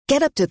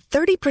Get up to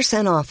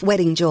 30% off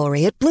wedding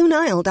jewelry at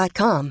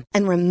BlueNile.com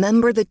and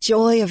remember the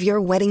joy of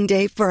your wedding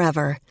day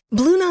forever.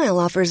 Blue Nile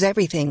offers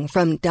everything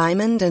from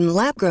diamond and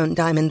lab-grown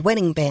diamond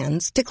wedding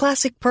bands to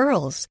classic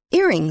pearls,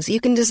 earrings you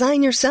can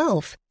design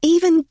yourself,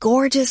 even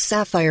gorgeous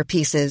sapphire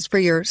pieces for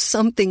your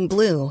something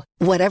blue.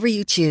 Whatever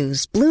you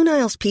choose, Blue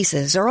Nile's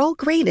pieces are all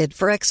graded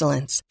for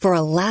excellence, for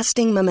a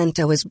lasting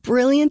memento as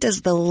brilliant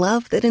as the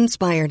love that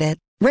inspired it.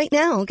 Right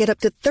now, get up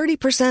to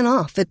 30%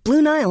 off at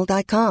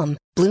BlueNile.com.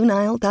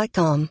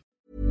 BlueNile.com.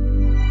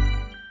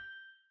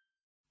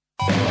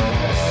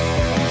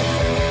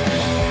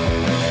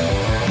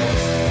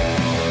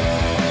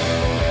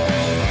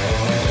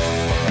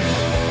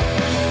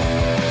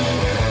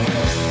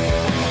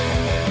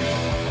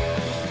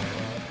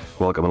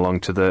 Welcome along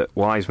to the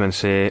Wise Men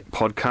Say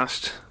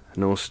podcast.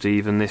 No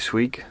Stephen this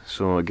week,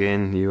 so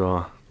again you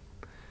are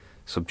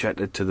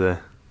subjected to the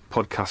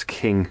podcast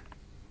king,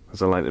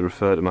 as I like to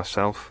refer to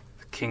myself.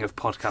 The king of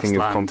podcast king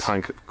land.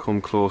 Come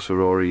closer,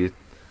 Rory.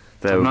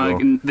 There we go.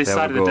 This there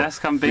side of the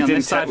desk. I haven't been on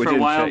this side for a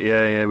while.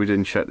 We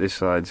didn't check this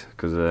side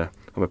because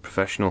I'm a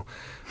professional.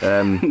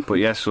 But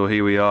yes, so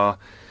here we are.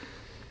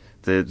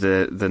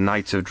 The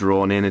nights have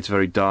drawn in. It's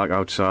very dark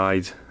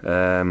outside,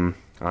 and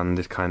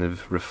it kind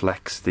of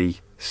reflects the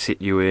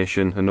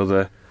situation.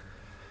 Another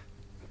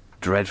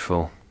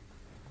dreadful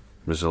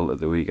result at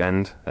the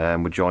weekend.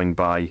 We're joined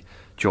by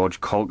George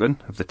Colgan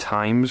of the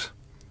Times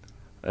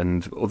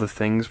and other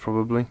things,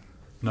 probably.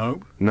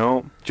 No,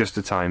 just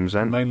the Times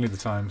then. Mainly the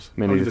Times.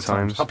 Mainly the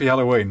Times. Happy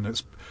Halloween.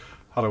 It's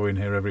Halloween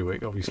here every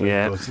week, obviously.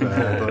 Yeah.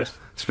 But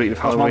speaking of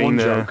that's my Halloween, one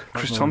joke.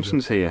 Chris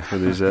Thompson's here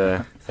with his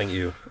thank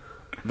you.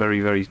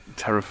 Very, very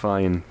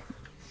terrifying,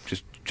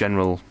 just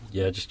general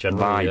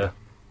vibe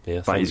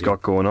that he's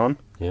got going on.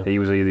 Yeah. He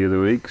was here the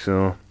other week,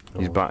 so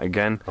he's back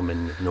again. I'm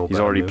in no He's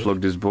better already mood.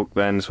 plugged his book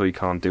then, so he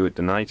can't do it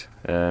tonight.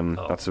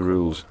 That's the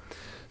rules.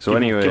 So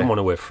Give anyway, him one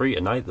away free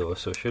tonight though.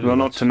 So should well,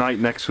 not tonight.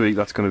 Next week.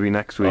 That's going to be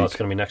next week. Oh, it's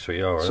going to be next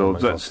week. All right. So might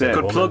as well that's stay it. at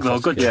Good home plug then. though.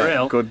 Good yeah,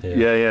 trail. good.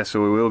 Yeah.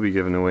 So we will be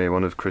giving away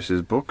one of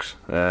Chris's books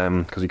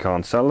because he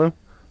can't sell them.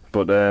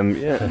 But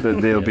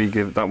they'll be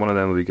that one of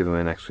them will be given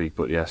away next week.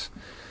 But yes,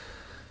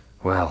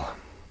 well,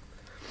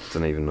 I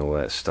don't even know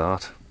where to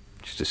start.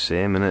 Just the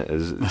same, innit?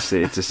 It's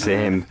the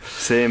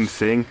same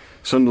thing.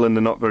 Sunderland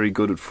are not very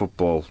good at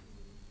football.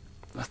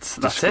 That's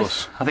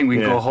it. I think we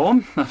can go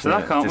home after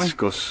that, can't we?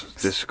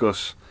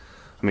 Discuss.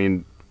 I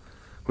mean,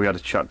 we had a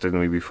chat, didn't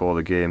we, before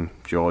the game,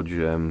 George,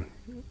 and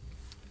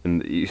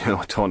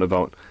talking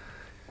about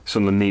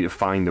Sunderland need to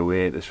find a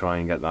way to try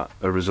and get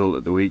a result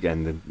at the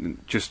weekend, and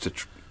just to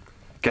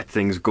get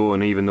things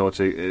going, even though it's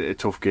a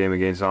tough game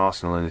against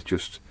Arsenal, and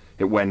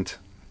it went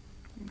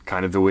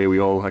kind of the way we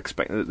all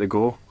expected it to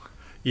go.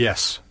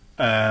 yes.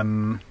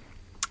 And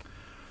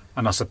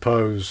I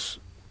suppose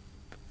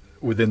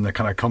within the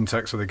kind of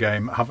context of the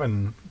game,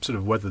 having sort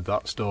of weathered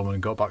that storm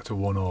and got back to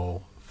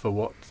 1-1, for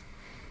what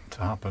to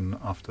happen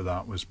after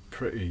that was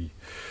pretty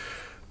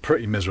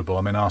miserable.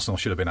 I mean, Arsenal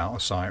should have been out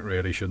of sight,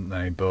 really, shouldn't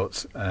they?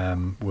 But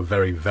were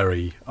very,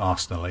 very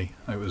Arsenal-y.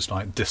 It was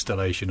like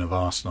distillation of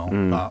Arsenal.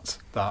 That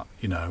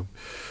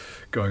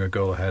going a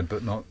goal ahead,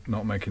 but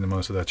not making the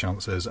most of their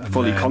chances. And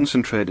Fully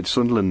concentrated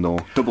Sunderland, though,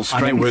 double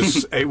strength. And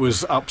it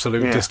was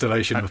absolute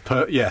distillation of.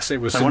 Yes, it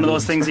was. So one of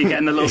those things you get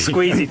in the little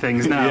squeezy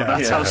things now.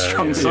 That's how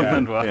strong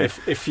Sunderland were. Yeah.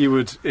 If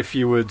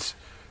you would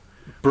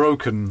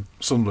broken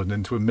Sunderland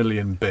into a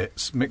million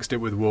bits, mixed it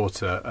with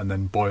water, and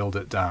then boiled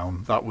it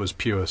down, that was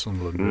pure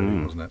Sunderland,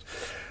 really, wasn't it?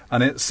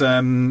 And it's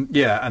and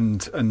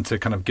to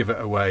kind of give it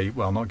away,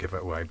 well, not give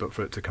it away, but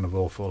for it to kind of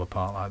all fall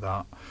apart like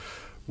that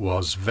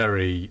was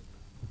very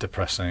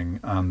depressing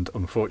and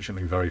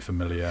unfortunately very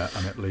familiar,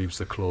 and it leaves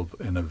the club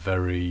in a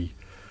very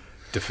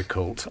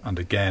difficult and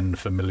again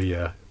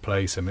familiar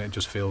place. I mean, it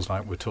just feels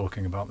like we're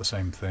talking about the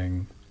same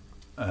thing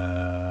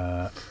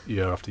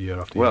year after year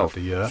after year after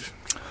year.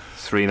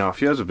 3.5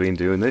 years we've been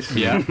doing this.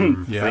 Yeah. I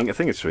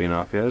think it's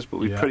 3.5 years,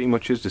 but we pretty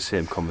much is the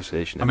same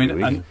conversation every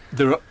week. And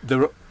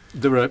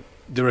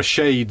there are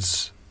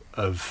shades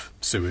of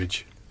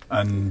sewage,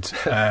 and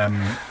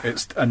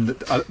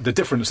the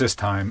difference this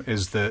time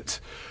is that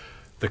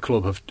the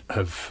club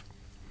have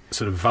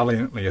sort of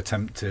valiantly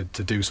attempted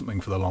to do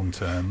something for the long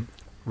term,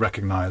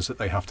 recognise that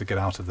they have to get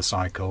out of the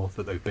cycle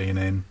that they've been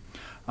in,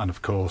 and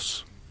of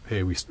course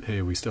here we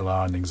still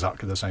are in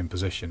exactly the same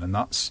position, and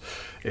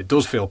it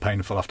does feel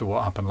painful after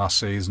what happened last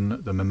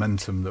season. The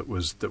momentum that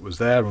was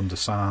there under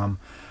Sam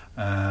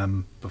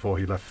before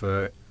he left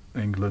for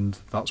England,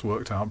 that's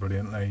worked out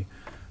brilliantly,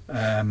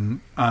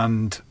 and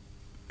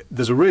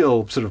there's a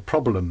real sort of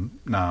problem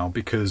now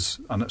because,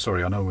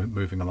 sorry, I know we're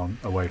moving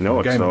away from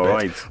the game a bit,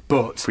 right.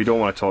 But we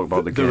don't want to talk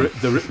about the game.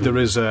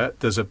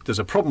 There's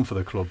a problem for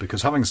the club,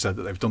 because having said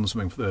that they've done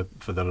something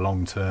for the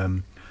long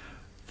term,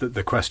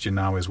 the question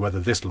now is whether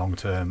this long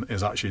term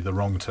is actually the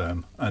wrong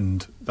term,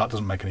 and that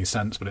doesn't make any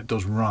sense, but it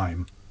does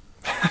rhyme.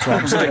 So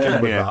I'm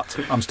sticking with that.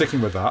 I'm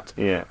sticking with that.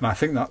 Yeah. And I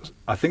think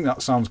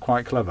that sounds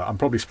quite clever. I'm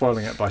probably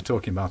spoiling it by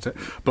talking about it,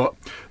 but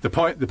the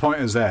point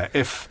is there.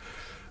 If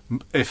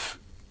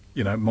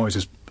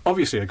Moyes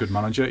obviously a good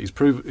manager. He's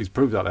proved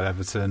that at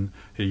Everton.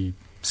 He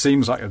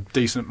seems like a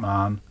decent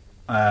man,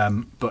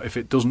 but if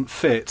it doesn't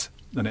fit,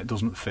 then it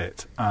doesn't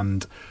fit.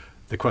 And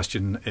the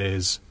question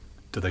is,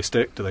 do they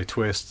stick? Do they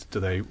twist? Do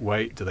they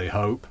wait? Do they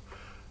hope?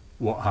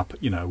 What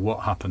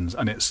happens?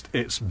 And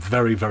it's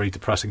very, very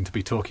depressing to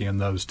be talking in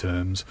those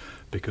terms,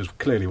 because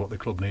clearly what the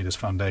club need is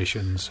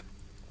foundations.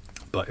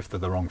 But if they're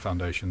the wrong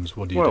foundations,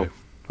 what do you do?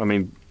 I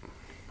mean,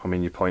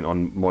 your point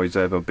on Moyes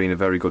there about being a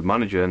very good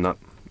manager, and that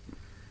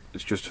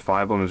it's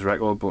justifiable on his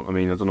record. But I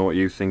mean, I don't know what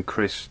you think,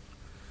 Chris.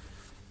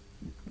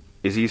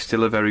 Is he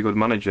still a very good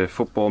manager?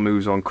 Football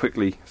moves on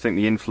quickly. I think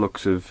the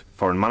influx of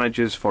foreign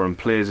managers, foreign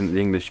players into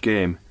the English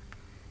game,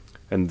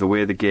 and the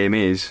way the game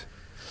is,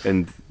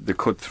 and the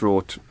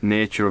cutthroat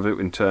nature of it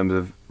in terms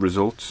of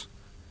results,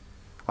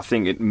 I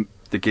think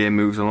the game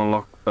moves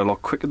on a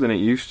lot quicker than it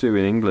used to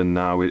in England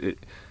now. It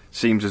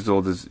seems as though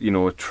there's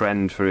a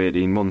trend for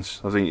 18 months.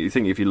 I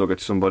think if you look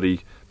at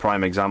somebody,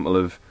 prime example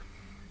of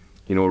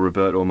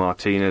Roberto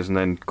Martinez and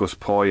then Gus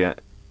Poyet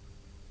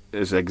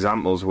as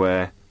examples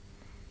where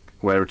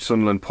at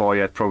Sunderland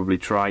Poyet probably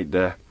tried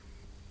to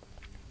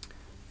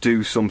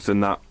do something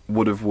that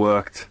would have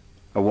worked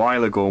a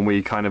while ago and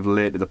we kind of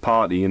late to the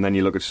party, and then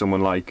you look at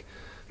someone like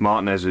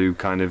Martinez who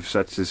kind of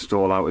sets his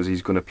stall out as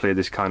he's going to play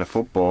this kind of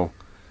football,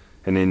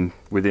 and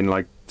within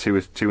like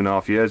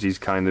 2.5 years he's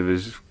kind of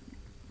his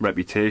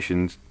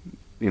reputation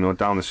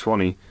down the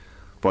Swanee.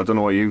 But I don't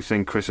know what you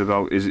think, Chris,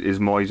 about is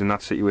Moyes in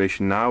that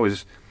situation now?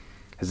 Has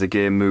the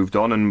game moved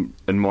on and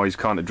Moyes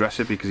can't address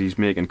it because he's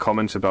making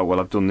comments about, well,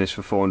 I've done this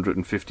for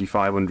 450,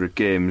 500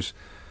 games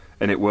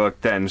and it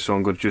worked then, so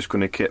I'm just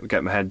going to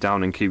get my head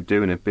down and keep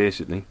doing it,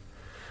 basically?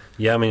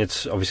 Yeah, I mean,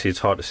 it's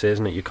hard to say,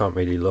 isn't it? You can't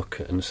really look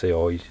and say,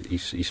 oh,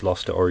 he's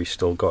lost it or he's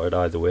still got it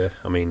either way.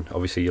 I mean,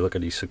 obviously you look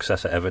at his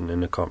success at Everton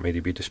and it can't really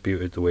be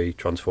disputed, the way he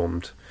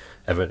transformed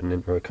Everton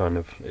into a kind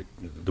of...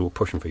 They were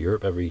pushing for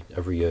Europe every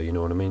year, you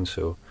know what I mean?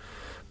 So,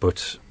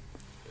 but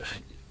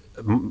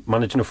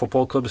managing a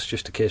football club is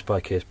just a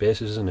case-by-case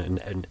basis, isn't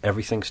it? And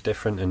everything's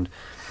different, and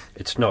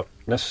it's not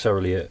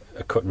necessarily a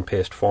cut and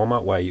paste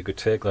format where you could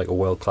take like a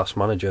world-class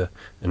manager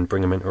and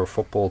bring him into a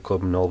football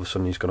club and all of a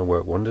sudden he's going to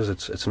work wonders.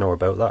 It's not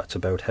about that. It's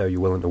about how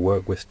you're willing to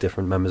work with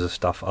different members of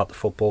staff at the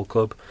football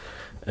club.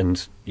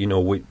 And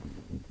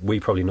we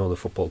probably know the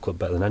football club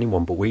better than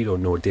anyone, but we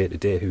don't know day to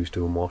day who's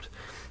doing what.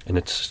 And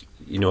it's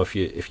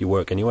if you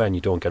work anywhere and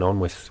you don't get on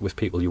with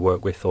people you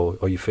work with,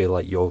 or you feel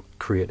like your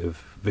creative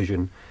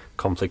vision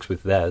conflicts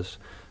with theirs,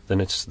 then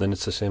it's the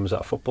same as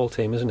at a football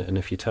team, isn't it? And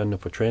if you turn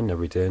up for training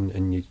every day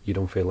and you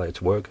don't feel like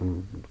it's work,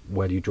 and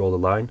where do you draw the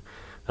line?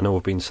 I know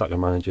we've been sacking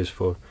managers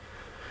for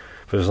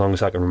as long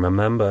as I can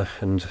remember,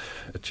 and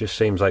it just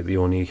seems like the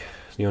only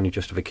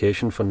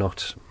justification for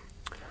not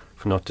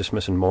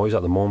dismissing Moyes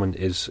at the moment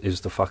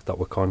is the fact that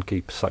we can't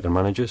keep sacking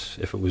managers.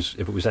 If it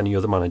was any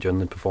other manager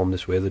and they performed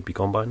this way, they'd be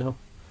gone by now.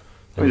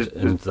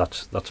 And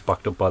that's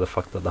backed up by the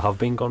fact that they have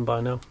been gone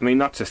by now. I mean,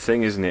 that's the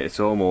thing, isn't it? It's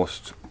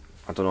almost...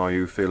 I don't know how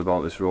you feel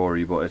about this,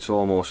 Rory, but it's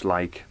almost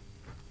like...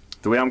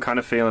 The way I'm kind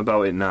of feeling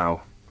about it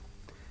now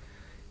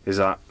is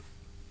that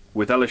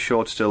with Ellis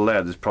Short still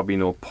there's probably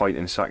no point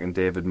in sacking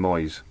David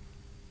Moyes.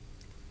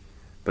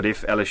 But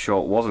if Ellis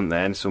Short wasn't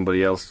there and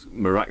somebody else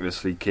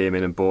miraculously came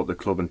in and bought the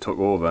club and took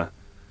over,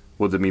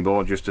 would there be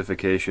more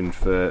justification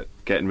for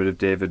getting rid of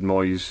David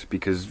Moyes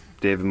because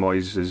David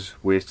Moyes has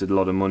wasted a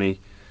lot of money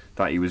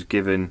that he was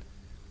given?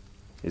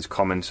 His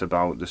comments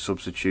about the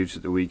substitutes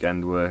at the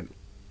weekend were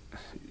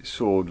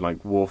so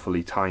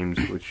woefully timed,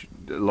 which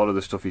a lot of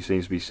the stuff he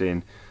seems to be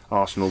saying,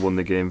 Arsenal won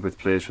the game with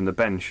players from the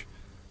bench.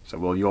 So,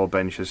 well, your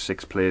bench has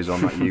 6 players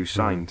on that you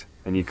signed,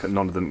 and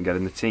none of them can get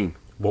in the team.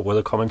 What were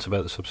the comments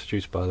about the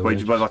substitutes, by the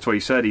way? Well, that's what he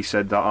said. He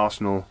said that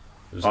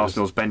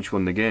Arsenal's bench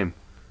won the game.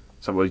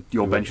 So, well,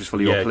 your bench is full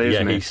of your players,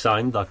 yeah, mate. he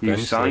signed that bench.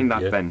 You signed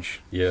that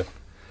bench. Yeah.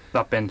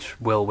 That bench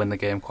will win the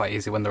game quite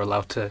easy when they're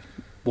allowed to...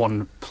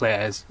 One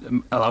player is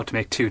allowed to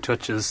make 2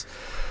 touches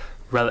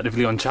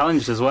relatively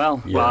unchallenged as well,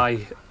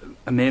 by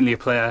mainly a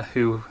player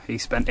who he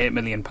spent £8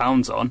 million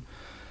on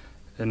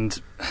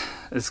and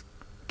has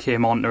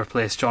came on to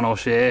replace John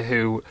O'Shea,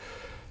 who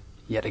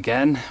yet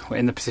again we're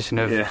in the position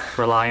of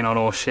relying on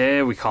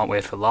O'Shea. We can't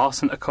wait for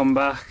Larson to come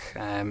back,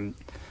 and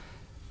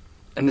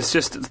it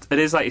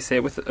is like you say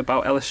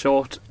about Ellis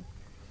Short.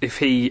 If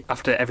he,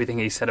 after everything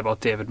he said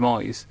about David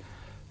Moyes,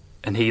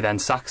 and he then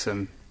sacks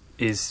him,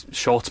 is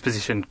Short's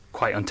position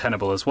quite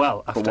untenable as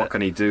well. But what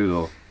can he do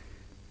though?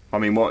 I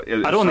mean,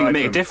 I don't think it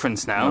makes a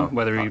difference now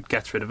whether he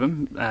gets rid of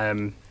him.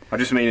 I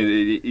just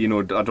mean,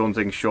 I don't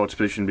think Short's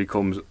position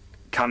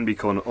can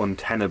become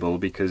untenable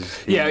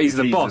because he's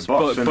the boss,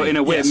 but in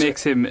a way it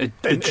makes him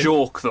a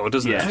joke, though,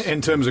 doesn't it?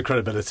 In terms of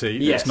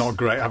credibility, it's not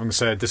great. Having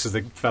said this is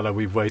the fella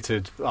I've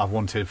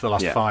wanted for the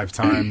last 5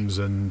 times,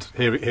 and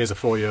here's a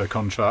 4-year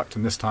contract,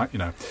 and this time,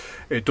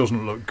 it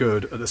doesn't look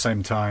good. At the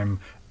same time,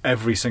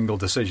 every single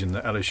decision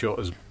that Ellis Short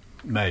has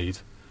made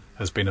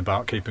has been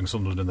about keeping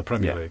Sunderland in the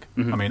Premier League.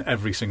 Mm-hmm. I mean,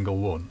 every single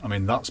one. I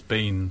mean, that's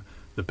been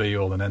the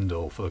be-all and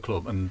end-all for the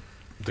club. And,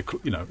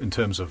 in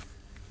terms of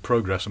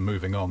progress and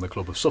moving on, the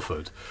club have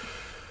suffered.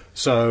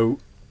 So,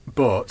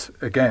 But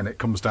again, it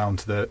comes down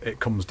to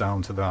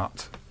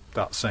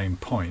that same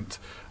point.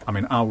 I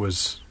mean, I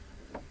was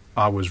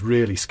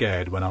really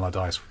scared when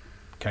Allardyce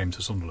came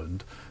to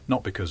Sunderland,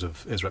 not because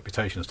of his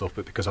reputation and stuff,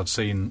 but because I'd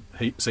seen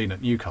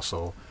at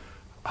Newcastle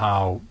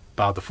how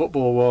bad the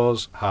football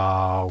was,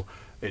 how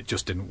it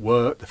just didn't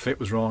work, the fit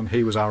was wrong,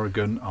 he was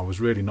arrogant, I was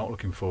really not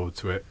looking forward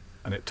to it,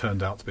 and it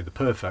turned out to be the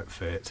perfect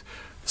fit.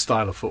 The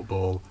style of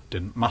football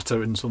didn't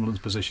matter in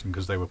Sunderland's position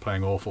because they were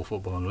playing awful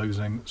football and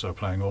losing, so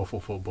playing awful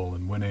football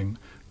and winning.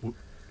 But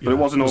it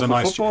wasn't awful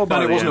football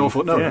by the end.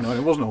 No,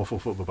 it wasn't awful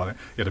football by the end.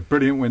 He had a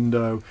brilliant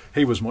window,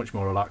 he was much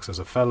more relaxed as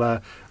a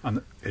fella,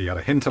 and he had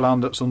a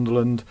hinterland at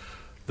Sunderland.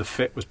 The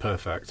fit was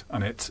perfect,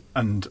 and it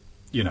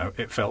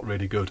felt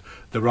really good.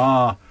 There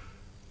are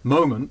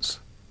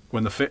moments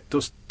when the fit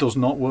does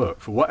not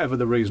work for whatever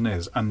the reason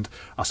is, and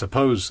I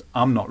suppose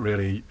I'm not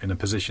really in a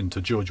position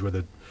to judge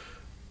whether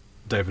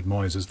David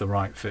Moyes is the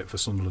right fit for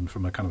Sunderland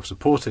from a kind of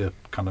supporter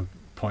kind of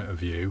point of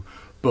view,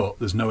 but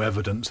there's no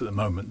evidence at the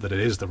moment that it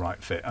is the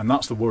right fit, and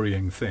that's the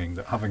worrying thing,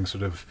 that having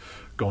sort of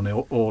gone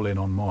all in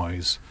on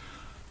Moyes,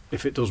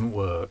 if it doesn't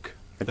work,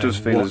 it does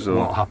feel as though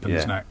what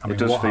happens next? I mean, it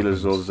does feel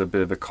as though there's a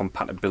bit of a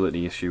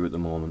compatibility issue at the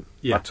moment.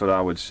 Yeah. That's what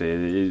I would say.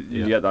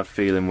 You get that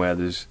feeling where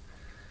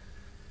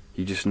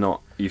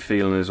you're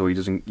feeling as though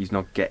he's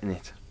not getting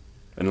it,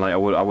 and like I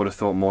would have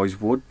thought Moyes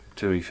would,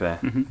 to be fair,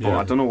 but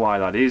I don't know why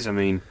that is. I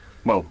mean,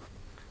 well,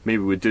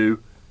 maybe we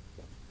do.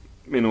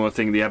 I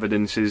think the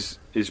evidence is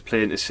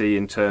plain to see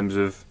in terms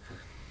of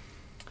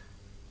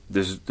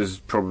there's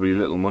probably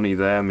little money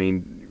there. I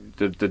mean,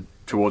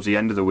 towards the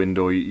end of the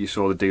window, you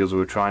saw the deals we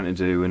were trying to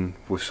do, and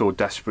we're so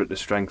desperate to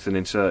strengthen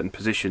in certain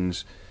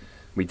positions.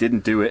 We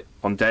didn't do it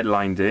on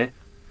deadline day.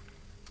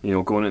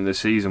 Going into the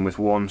season with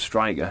one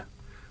striker,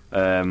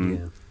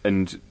 and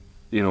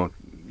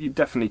you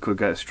definitely could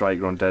get a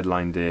striker on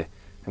deadline day,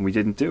 and we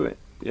didn't do it.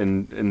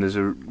 And there's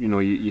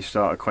you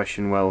start to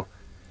question, well,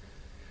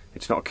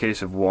 it's not a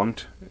case of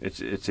want,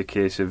 it's a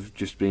case of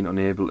just being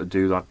unable to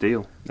do that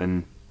deal,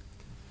 and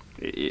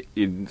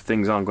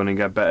things aren't going to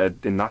get better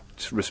in that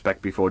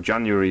respect before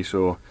January.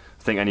 So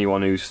I think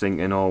anyone who's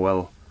thinking, oh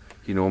well,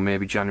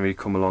 maybe January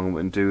come along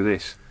and do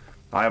this,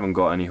 I haven't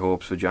got any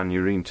hopes for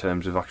January in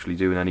terms of actually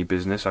doing any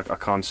business. I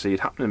can't see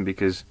it happening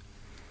because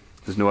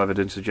there's no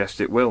evidence to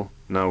suggest it will.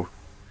 Now,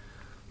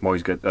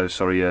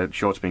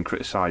 Short's been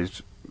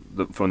criticised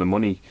from the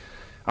money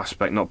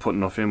aspect, not putting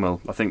enough in. Well,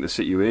 I think the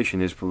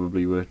situation is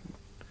probably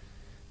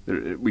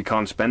we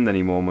can't spend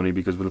any more money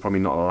because we're probably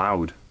not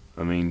allowed.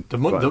 I mean, the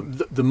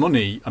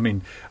money. I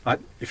mean,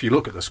 if you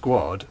look at the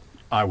squad,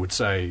 I would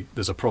say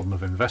there's a problem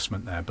of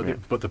investment there.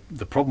 But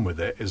the problem with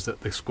it is that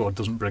the squad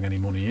doesn't bring any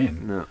money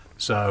in. No.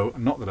 So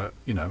not that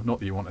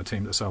you want a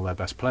team to sell their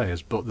best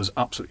players, but there's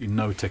absolutely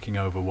no ticking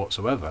over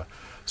whatsoever.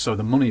 So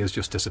the money is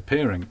just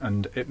disappearing,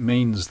 and it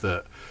means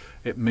that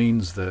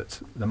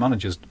the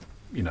manager's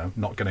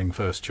not getting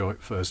first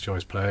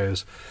choice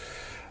players,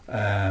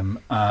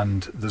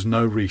 and there's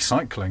no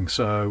recycling.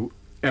 So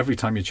every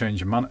time you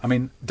change I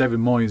mean, David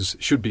Moyes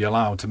should be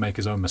allowed to make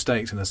his own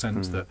mistakes in the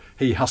sense that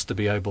he has to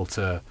be able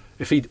to.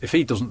 If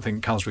he doesn't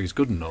think Khazri's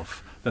good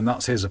enough, then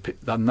that's his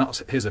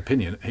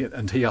opinion,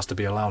 and he has to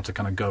be allowed to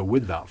kind of go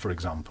with that, for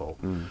example.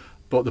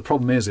 But the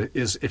problem is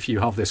if you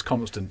have this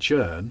constant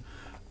churn,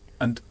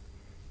 and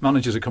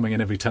managers are coming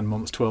in every 10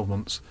 months, 12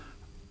 months,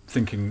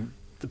 thinking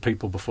the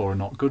people before are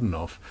not good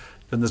enough,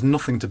 then there's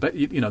nothing to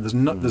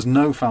there's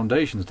no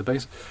foundations to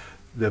base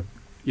the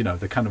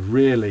kind of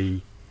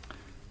really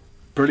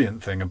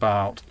brilliant thing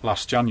about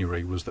last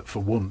January was that for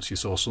once you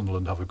saw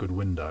Sunderland have a good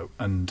window,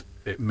 and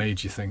it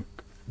made you think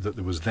that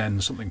there was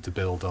then something to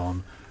build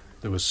on.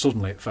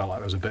 Suddenly it felt like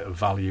there was a bit of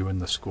value in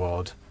the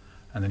squad,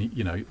 and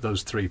then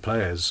those three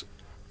players,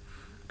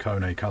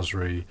 Kone,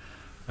 Khazri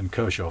and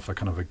Kirchhoff, are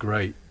kind of a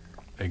great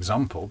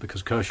example,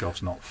 because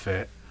Kirchhoff's not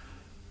fit.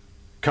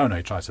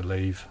 Kone tried to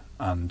leave,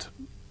 and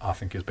I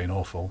think it's been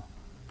awful.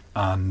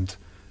 And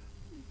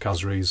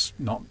Khazri's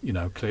not,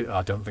 clear.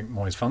 I don't think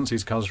Moyes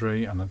fancies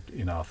Khazri,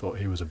 and I thought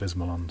he was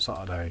abysmal on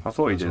Saturday. I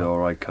thought he did all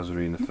right,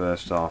 Khazri, in the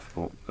first half,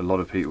 but a lot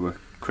of people were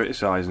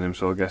criticising him.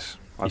 So I guess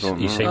I don't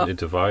know. He seemed to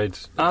divide.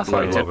 I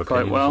thought he did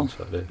quite well.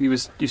 He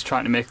was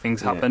trying to make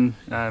things happen.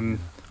 I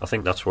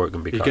think that's where it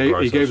can be. He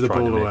gave the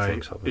ball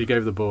away. He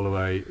gave the ball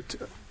away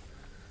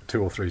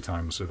 2 or 3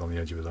 times on the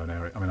edge of his own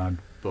area.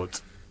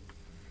 But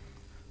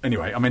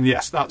anyway,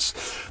 yes, but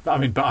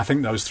I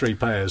think those 3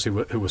 players who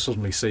were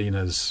suddenly seen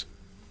as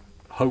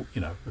hope,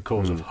 the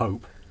cause of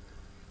hope,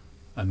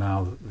 and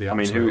now the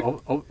absolute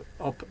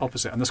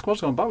opposite. And the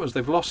squad's gone backwards.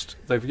 They've lost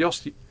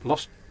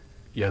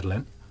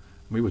Yedlin.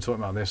 We were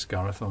talking about this,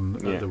 Gareth, on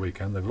the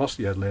weekend. They've lost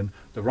Yedlin.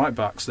 The right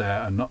backs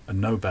there are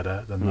no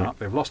better than that.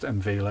 They've lost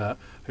Mvila,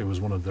 who was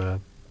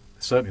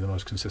certainly the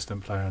most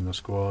consistent player in the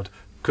squad.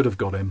 Could have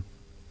got him,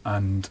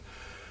 and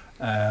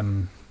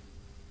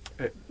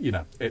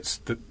it's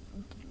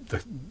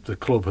the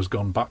club has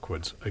gone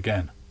backwards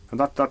again. And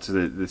that's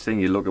the thing.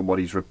 You look at what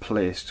he's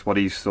replaced, what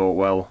he's thought,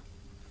 well,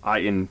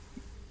 I can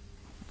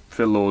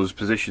fill those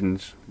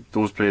positions,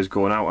 those players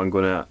going out, I'm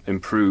going to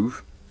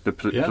improve. the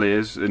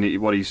players,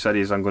 and what he said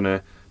is, I'm going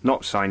to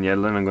not sign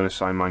Yedlin, I'm going to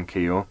sign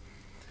Manquillo.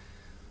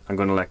 I'm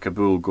going to let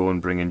Kabul go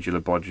and bring in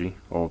Djilabodji.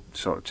 Or,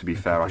 to be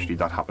fair, actually,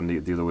 that happened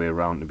the other way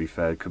around, to be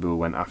fair. Kabul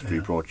went after he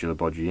brought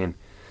Djilabodji in.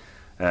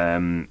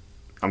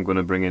 I'm going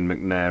to bring in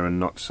McNair and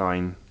not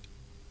sign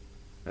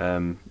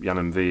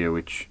Yanam Villa,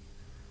 which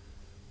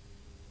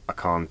I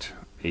can't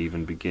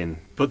even begin.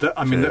 But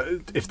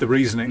if the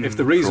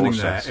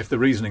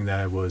reasoning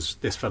there was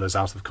this fella's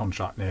out of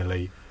contract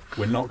nearly,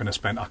 we're not going to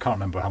spend. I can't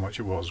remember how much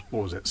it was.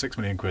 What was it? £6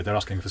 million? They're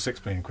asking for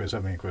 £6 million,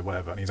 £7 million,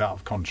 whatever, and he's out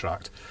of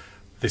contract.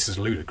 This is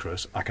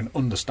ludicrous. I can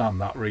understand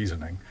that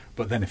reasoning,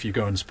 but then if you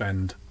go and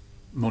spend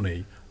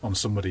money on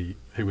somebody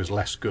who is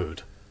less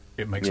good,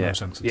 it makes no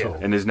sense at all.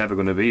 And is never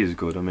going to be as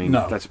good. I mean,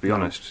 let's be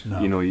honest.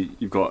 No. You know,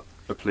 you've got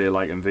a player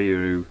like Mvia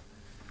who,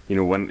 you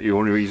know, when the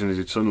only reason he's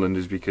at Sunderland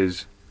is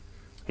because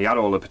he had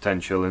all the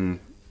potential, and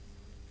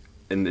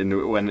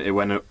when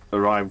it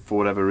arrived for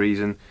whatever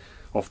reason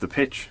off the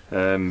pitch,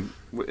 and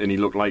he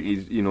looked like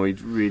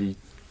he'd really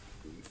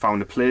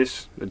found a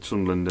place at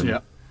Sunderland.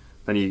 And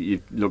then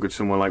you look at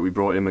someone like we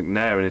brought in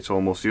McNair, and it's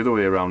almost the other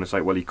way around. It's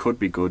like, well, he could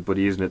be good, but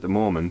he isn't at the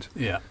moment.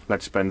 Yeah.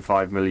 Let's spend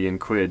 £5 million.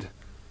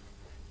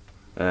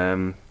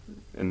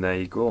 And there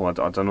you go. I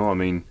don't know. I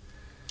mean,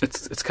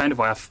 it's kind of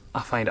why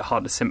I find it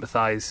hard to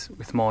sympathise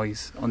with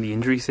Moyes on the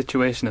injury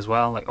situation as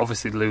well. Like,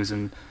 obviously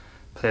losing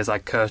players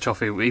like Kirchhoff,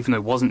 who, even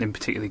though he wasn't in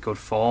particularly good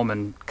form,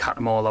 and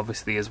Catamol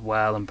obviously as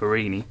well, and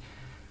Barini.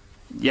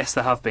 Yes,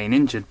 they have been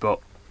injured,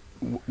 but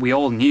we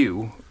all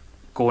knew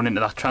going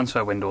into that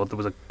transfer window there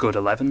was a good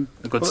 11,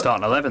 a good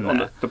starting 11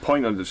 there. The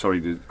point,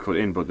 sorry to cut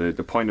in, but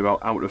the point about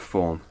out of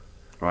form,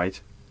 right?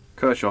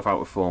 Kirchhoff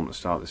out of form at the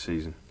start of the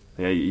season.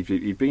 Yeah,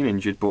 he'd been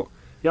injured, but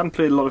he hadn't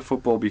played a lot of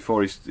football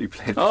before he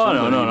played. He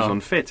was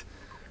unfit.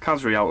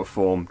 Khazri out of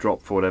form,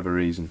 dropped for whatever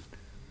reason.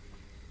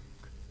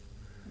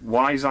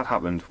 Why has that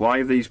happened? Why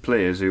have these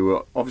players who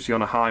were obviously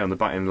on a high on the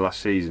back end of last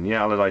season?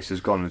 Yeah, Allardyce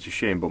has gone, and it's a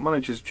shame, but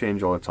managers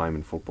change all the time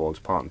in football. It's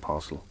part and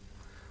parcel.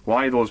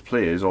 Why are those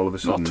players all of a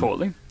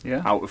sudden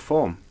out of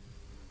form?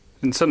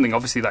 And something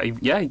obviously that he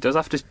does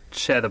have to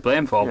share the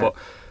blame for, but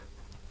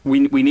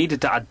we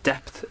needed to add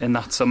depth in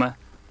that summer,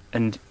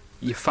 and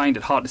you find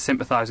it hard to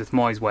sympathise with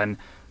Moyes when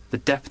the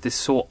depth is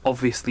so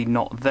obviously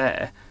not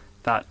there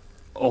that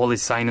all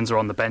his signings are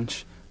on the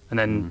bench, and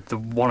then the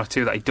one or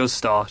two that he does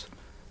start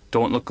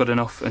don't look good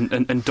enough,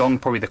 and Dong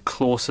probably the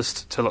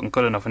closest to looking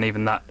good enough, and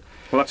even that.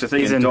 Well, that's the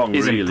thing. Dong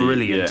isn't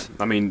brilliant. Yeah.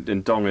 I mean,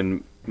 and Dong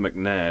and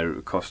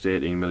McNair cost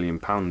 £18 million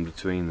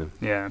between them.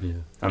 Yeah.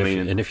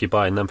 And if you're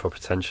buying them for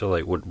potential,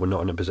 like we're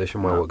not in a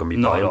position where we're going to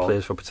be buying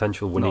players for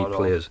potential. We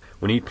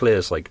need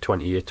players like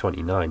 28,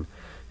 29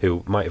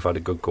 who might have had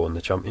a good go in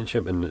the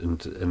Championship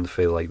and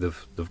feel like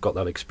they've got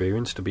that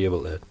experience to be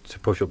able to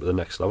push up to the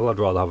next level. I'd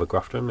rather have a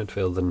grafter in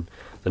midfield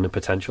than a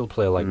potential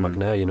player like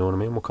McNair. You know what I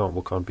mean? We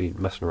can't be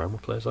messing around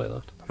with players like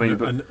that.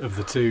 And of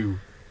the two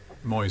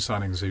Moyes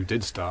signings who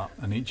did start,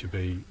 and each would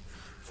be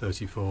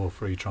 34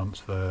 free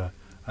transfer,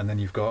 and then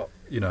you've got,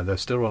 they're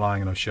still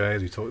relying on O'Shea,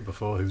 as we talked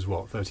before, who's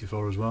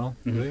 34 as well.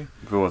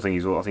 Mm-hmm. Well, I think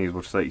he's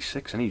about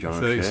 36, isn't he, John?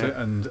 36,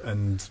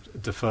 and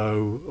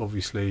Defoe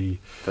obviously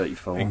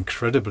 34,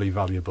 incredibly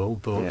valuable,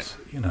 but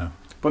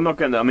but not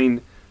getting that. I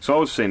mean, so I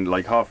was saying,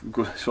 like,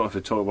 sort of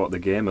to talk about the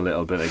game a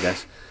little bit, I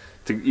guess.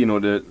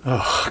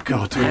 Oh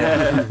God!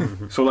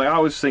 So, like, I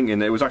was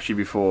thinking, it was actually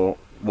before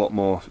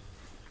Watmore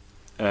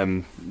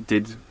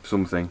did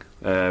something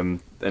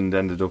and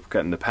ended up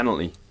getting the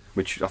penalty,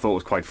 which I thought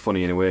was quite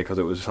funny in a way, because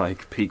it was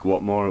like peak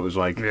Watmore. It was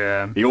like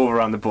he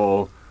overran the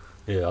ball,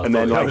 and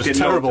then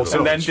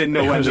didn't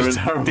know when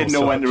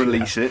to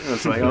release it. And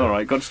it's like, all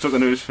right, got stuck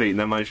under his feet, and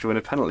then managed to win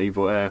a penalty.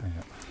 But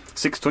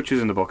 6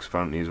 touches in the box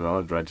apparently as well.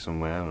 I'd read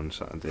somewhere on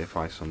Saturday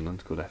by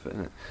Sunderland. Good effort,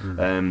 isn't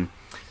it?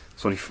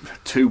 It's only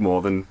 2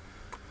 more than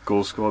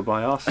goals scored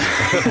by Arsenal.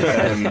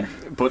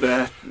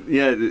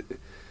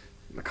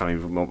 I can't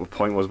even remember what the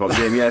point was about the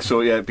game.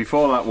 So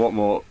before that,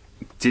 Watmore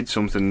did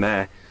something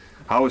there.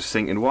 I was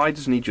thinking, why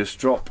doesn't he just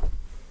drop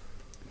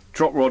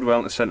Rodwell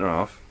into centre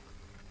half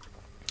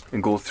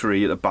and go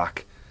 3 at the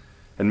back,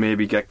 and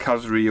maybe get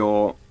Khazri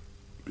or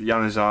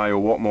Januzaj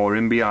or Watmore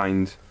in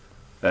behind,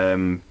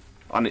 and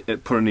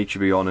put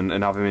Anichebe on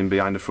and have him in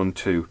behind the front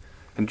 2,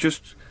 and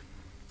just,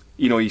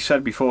 he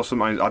said before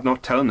sometimes, I'm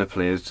not telling the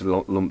players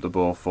to lump the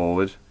ball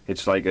forward.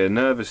 It's like a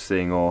nervous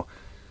thing, or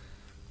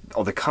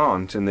they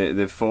can't, and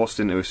they're forced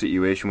into a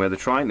situation where they're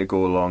trying to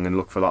go along and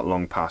look for that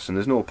long pass, and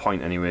there's no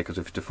point anyway, because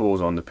if Defoe's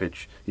on the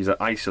pitch, he's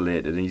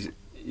isolated, and he's,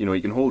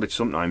 he can hold it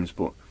sometimes,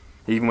 but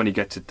even when he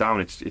gets it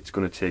down, it's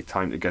going to take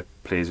time to get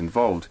players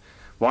involved.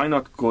 Why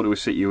not go to a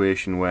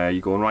situation where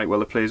you're going, right, well,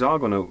 the players are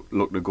going to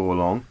look to go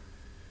along,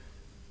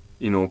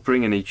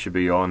 bring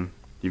Anichebe on,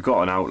 you've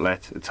got an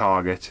outlet, a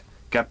target,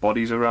 get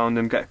bodies around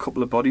him, get a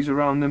couple of bodies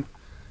around him.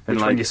 And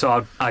when you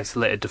saw how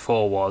isolated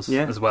Defoe was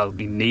as well,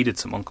 he needed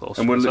someone close.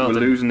 And we're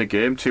losing the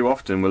game too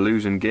often. We're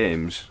losing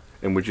games,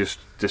 and we just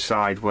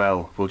decide,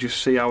 well, we'll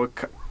just see how it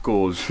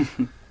goes.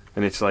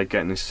 And it's like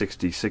getting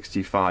 60,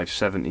 65,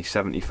 70,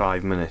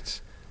 75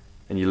 minutes,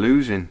 and you're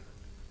losing,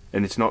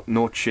 and it's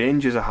no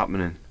changes are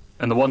happening.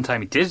 And the one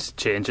time he did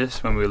change it,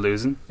 when we were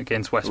losing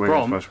against West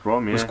Brom,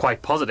 was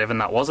quite positive,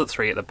 and that was at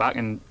 3 at the back.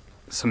 And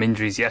some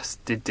injuries, yes,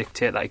 did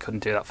dictate that he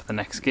couldn't do that for the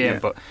next game.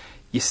 But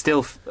you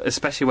still,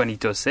 especially when he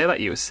does say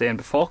that, you were saying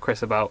before,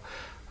 Chris, about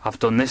I've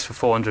done this for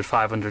 400,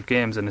 500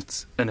 games, and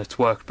it's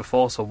worked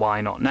before, so why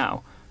not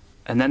now?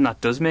 And then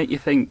that does make you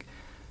think,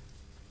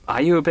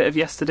 are you a bit of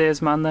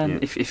yesterday's man then?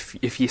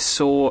 If you're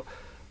so,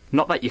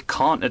 not that you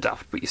can't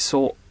adapt, but you're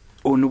so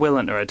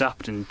unwilling to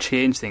adapt and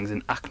change things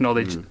and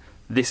acknowledge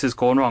this has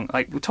gone wrong.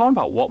 Like, we're talking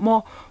about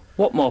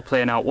Watmore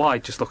playing out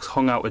wide just looks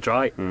hung out to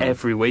dry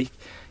every week.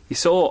 You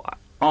saw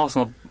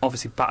Arsenal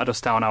obviously battered us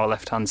down our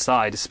left-hand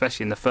side,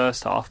 especially in the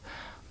first half.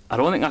 I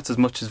don't think that's as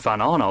much as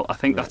Van Arnold. I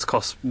think that's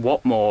because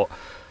Watmore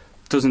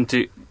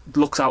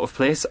looks out of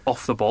place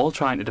off the ball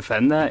trying to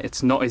defend there.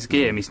 It's not his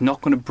game. He's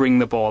not going to bring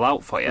the ball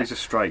out for you. He's a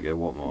striker,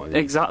 Watmore.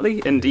 Exactly,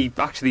 and he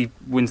actually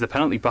wins the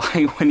penalty by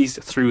when he's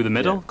through the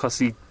middle, because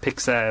he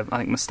picks, I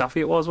think Mustafi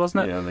it was,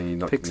 wasn't it? Yeah, I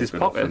think he picks his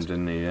pocket. Him,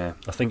 didn't he? Yeah.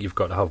 I think you've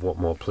got to have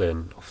Watmore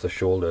playing off the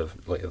shoulder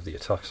of the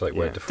attacks, like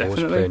where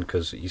Defoe's playing,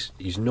 because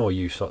he's no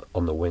use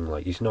on the wing.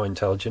 Like, he's not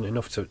intelligent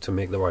enough to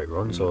make the right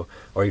runs or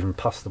even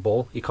pass the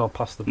ball. He can't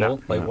pass the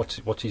ball.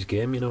 What's his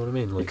game? You know what I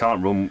mean? Like, he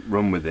can't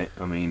run with it.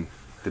 I mean,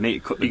 they need to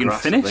cut the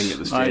grass, I think, at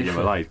the Stadium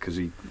of Light, because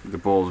the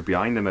ball's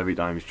behind him every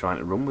time he's trying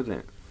to run with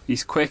it.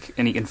 He's quick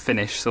and he can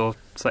finish, so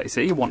it's like you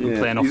say, you want him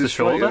playing off the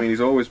shoulder. I mean,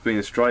 he's always been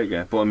a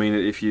striker, but I mean,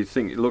 if you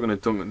think, looking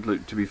at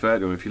Duncan, to be fair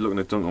to him, if you're looking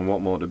at Duncan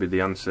Watmore to be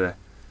the answer...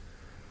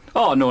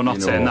 Oh, no,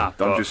 not saying that.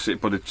 But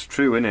it's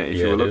true, isn't it? If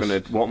you were looking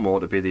at Watmore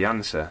to be the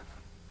answer,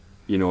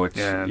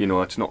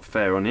 it's not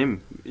fair on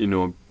him,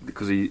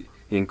 because he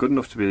ain't good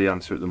enough to be the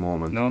answer at the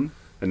moment. No.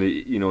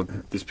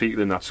 And, there's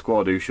people in that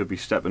squad who should be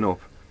stepping up.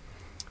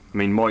 I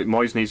mean,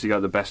 Moyes needs to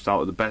get the best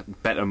out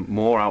of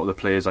more out of the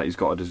players that he's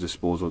got at his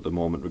disposal at the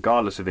moment,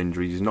 regardless of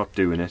injuries. He's not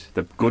doing it.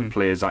 The good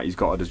players that he's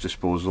got at his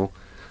disposal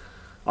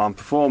aren't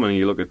performing.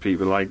 You look at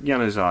people like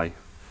Januzaj,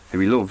 who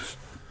he loves.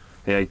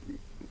 Yeah,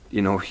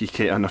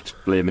 I'm not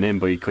blaming him,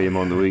 but he came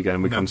on the weekend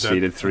and we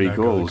conceded 3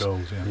 goals.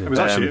 It was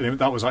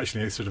that was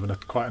actually sort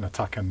of quite an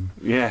attacking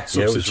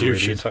substitution. It was a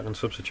really attacking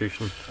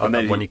substitution. And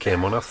then when he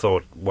came on, I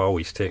thought, wow,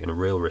 he's taking a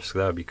real risk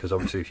there, because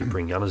obviously if you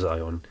bring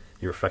Januzaj on,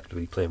 you're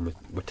effectively playing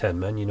with 10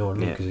 men, you know what I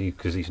mean?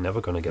 Because he's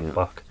never going to get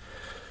back.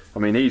 I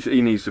mean, he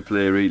needs to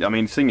play really. I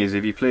mean, the thing is,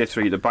 if you play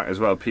 3 at the back as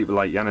well, people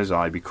like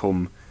Januzaj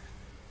become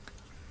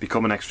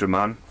an extra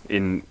man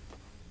in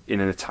an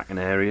attacking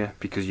area,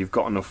 because you've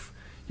got enough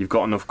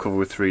cover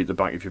with 3 at the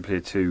back if you play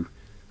 2.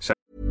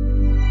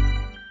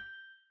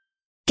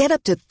 Get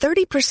up to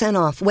 30%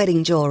 off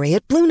wedding jewelry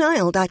at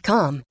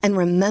BlueNile.com and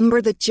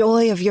remember the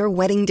joy of your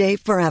wedding day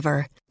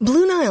forever.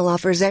 Blue Nile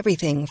offers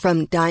everything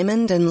from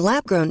diamond and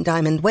lab-grown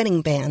diamond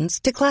wedding bands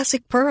to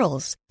classic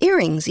pearls,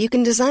 earrings you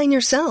can design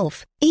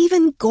yourself,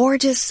 even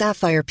gorgeous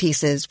sapphire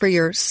pieces for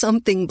your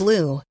something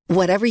blue.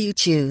 Whatever you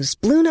choose,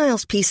 Blue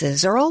Nile's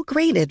pieces are all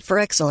graded for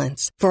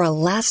excellence, for a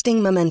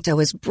lasting memento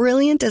as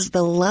brilliant as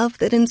the love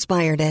that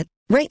inspired it.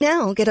 Right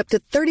now, get up to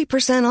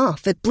 30%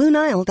 off at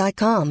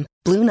BlueNile.com.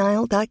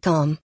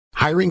 BlueNile.com.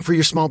 Hiring for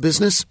your small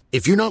business?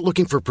 If you're not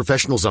looking for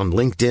professionals on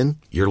LinkedIn,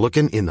 you're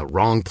looking in the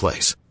wrong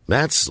place.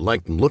 That's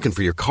like looking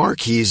for your car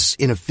keys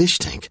in a fish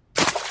tank.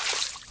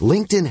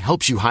 LinkedIn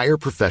helps you hire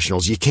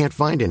professionals you can't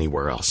find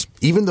anywhere else,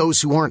 even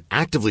those who aren't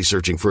actively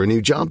searching for a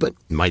new job but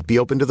might be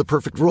open to the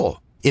perfect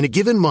role. In a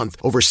given month,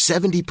 over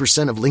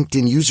 70% of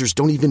LinkedIn users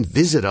don't even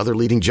visit other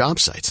leading job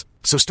sites.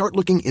 So start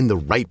looking in the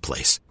right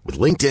place. With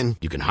LinkedIn,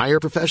 you can hire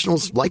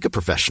professionals like a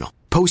professional.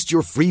 Post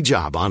your free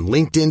job on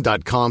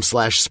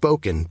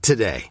linkedin.com/spoken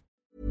today.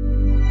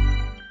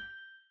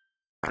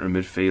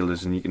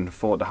 Midfielders, and you can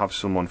afford to have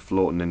someone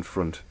floating in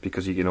front,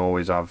 because you can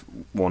always have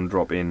one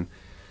drop in.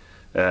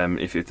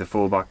 If the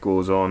fullback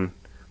goes on,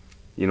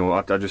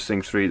 I just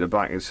think 3 at the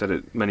back, I've said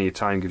it many a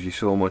time, gives you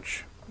so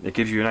much. It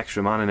gives you an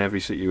extra man in every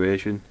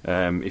situation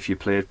if you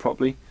play it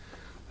properly.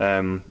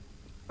 And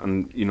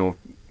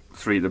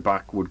 3 at the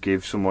back would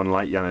give someone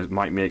like Janus,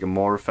 might make him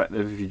more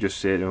effective if you just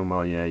say to him,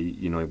 well,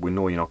 we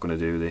know you're not going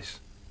to do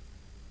this.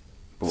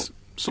 But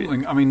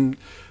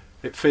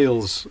it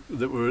feels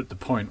that we're at the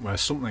point where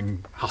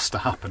something has to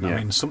happen. I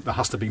mean, there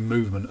has to be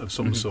movement of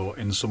some sort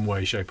in some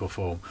way, shape or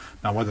form.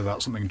 Now, whether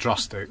that's something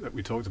drastic that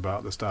we talked about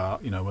at the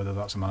start, whether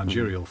that's a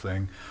managerial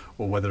thing,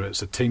 or whether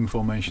it's a team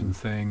formation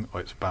thing,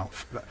 or it's about...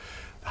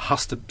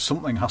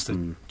 something has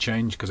to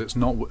change, because it's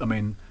not... I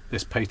mean,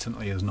 this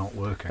patently is not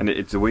working. And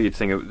it's a weird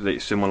thing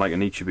that someone like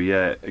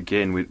Anichebe,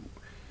 again,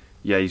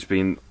 he's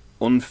been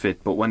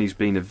unfit, but when he's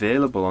been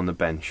available on the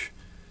bench,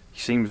 he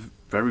seems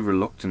very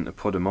reluctant to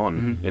put him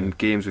on in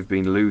games we've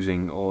been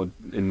losing, or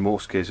in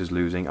most cases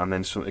losing, and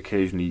then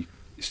occasionally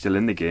still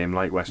in the game,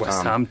 like West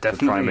Ham,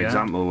 definitely, the prime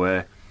example,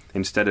 where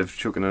instead of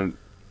chucking an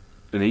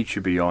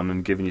Ichibi on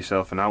and giving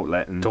yourself an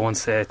outlet, and don't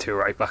say 2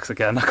 right backs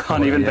again. I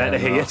can't bear to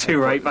hear 2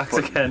 right backs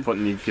again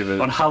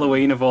on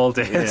Halloween of all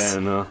days. Yeah,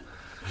 no.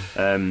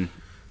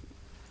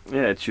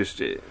 It's just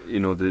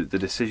the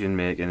decision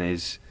making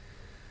is.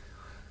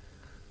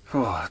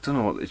 I don't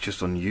know. It's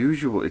just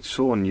unusual. It's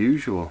so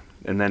unusual.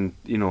 And then,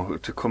 you know,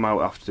 to come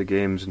out after the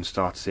games and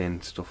start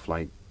saying stuff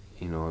like,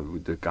 you know,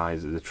 with the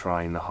guys that are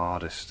trying the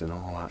hardest and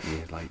all that, and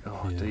you're like,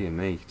 oh, dear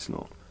me, it's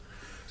not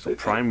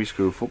primary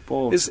school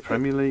football, it's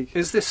Premier League.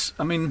 Is this,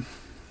 I mean,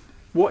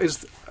 what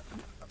is...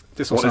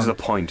 What is the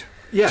point?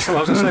 Yes, I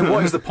was going to say,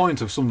 what is the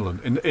point of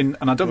Sunderland? And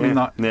I don't mean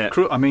that...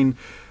 I mean,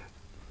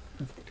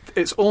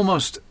 it's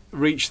almost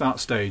reached that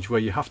stage where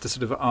you have to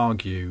sort of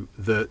argue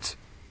that...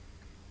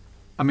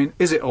 I mean,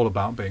 is it all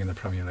about being in the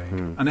Premier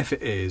League? And if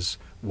it is,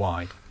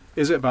 why?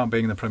 Is it about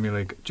being in the Premier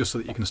League just so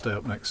that you can stay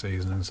up next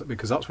season? And so,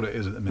 because that's what it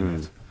is at the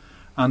minute.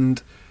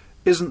 And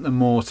isn't there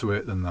more to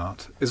it than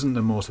that? Isn't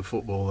there more to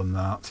football than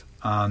that?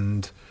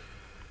 And,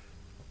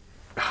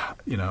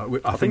 you know...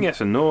 I think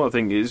yes and no. I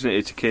think it's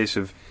a case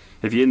of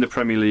if you're in the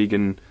Premier League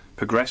and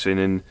progressing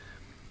and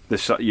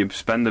you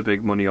spend the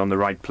big money on the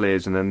right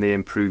players and then they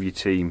improve your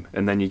team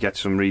and then you get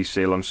some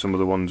resale on some of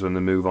the ones when they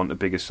move on to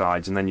bigger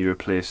sides and then you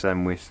replace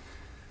them with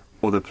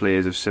other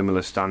players of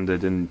similar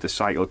standard and the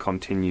cycle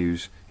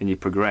continues and you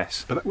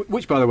progress. But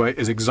which, by the way,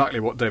 is exactly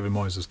what David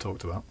Moyes has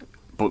talked about.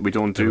 But we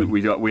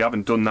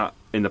haven't done that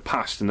in the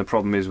past, and the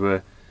problem is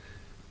we're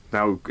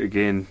now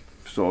again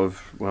sort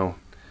of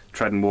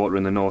treading water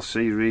in the North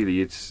Sea.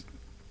 Really, it's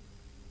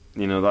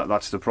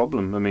that's the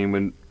problem. I mean,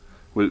 when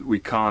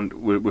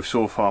we're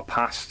so far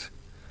past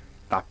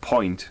that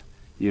point.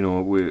 You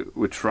know,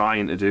 we're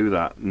trying to do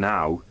that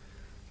now,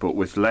 but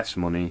with less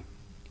money,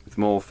 with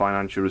more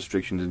financial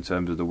restrictions in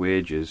terms of the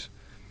wages,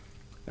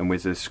 and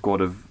with a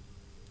squad of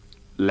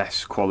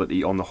less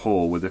quality on the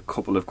whole, with a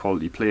couple of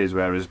quality players.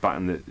 Whereas back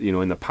in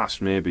the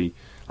past, maybe,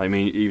 I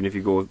mean, even if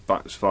you go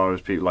back as far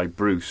as people like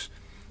Bruce,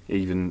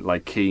 even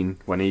like Keane,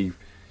 when he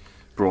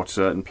brought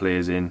certain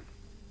players in,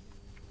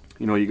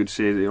 you know, you could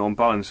say that on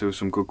balance there was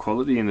some good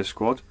quality in the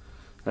squad,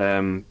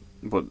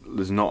 but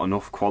there's not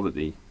enough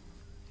quality,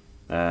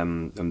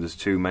 and there's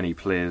too many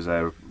players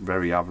that are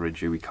very average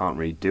who we can't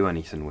really do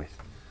anything with.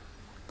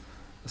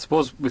 I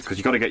suppose because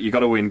you've got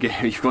to win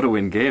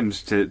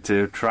games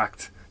to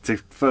attract, to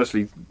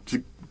firstly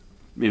to,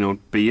 you know,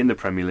 be in the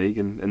Premier League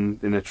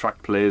and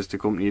attract players to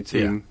come to your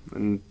team,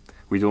 and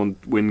we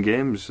don't win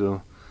games,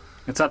 so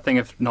it's that thing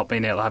of not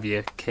being able to have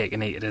your cake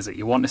and eat it, is it?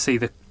 You want to see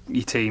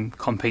your team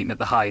competing at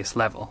the highest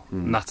level,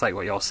 and that's like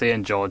what you're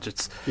saying, George.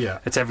 It's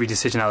every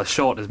decision Alice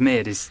Short has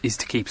made is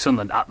to keep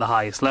Sunderland at the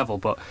highest level,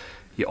 but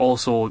you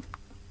also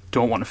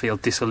don't want to feel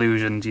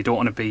disillusioned. You don't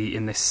want to be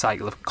in this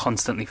cycle of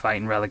constantly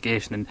fighting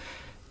relegation, and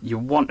you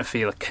want to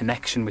feel a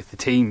connection with the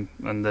team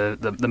and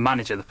the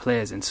manager, the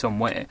players in some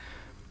way,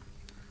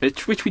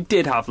 which we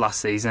did have last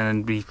season,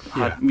 and we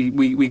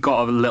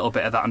got a little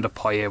bit of that under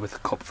Poirier with the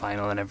cup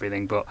final and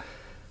everything. But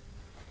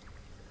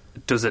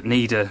does it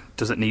need to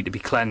be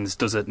cleansed?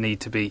 Does it need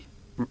to be?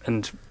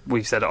 And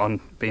we've said it on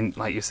being,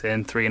 like you're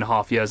saying,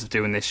 3.5 years of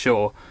doing this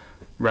show.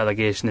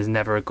 Relegation is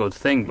never a good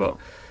thing, but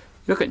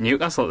look at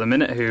Newcastle at the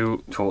minute,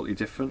 who totally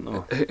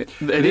different. It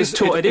is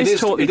totally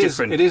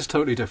different. It is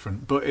totally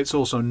different, but it's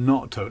also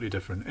not totally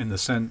different in the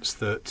sense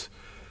that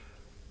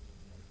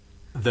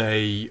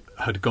they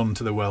had gone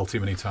to the well too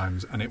many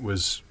times, and it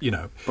was, you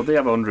know. But they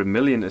have 100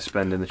 million to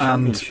spend in the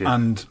Championship,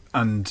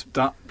 and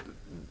that,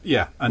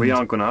 and we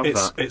aren't going to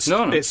have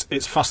that.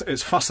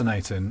 It's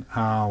fascinating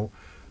how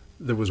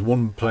there was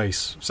one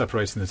place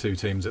separating the two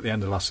teams at the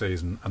end of last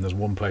season, and there's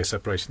one place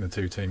separating the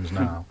two teams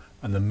now,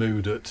 and the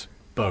mood at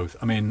both.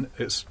 I mean,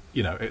 it's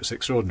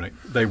extraordinary.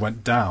 They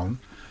went down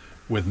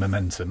with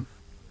momentum,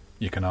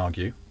 you can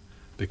argue,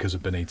 because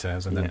of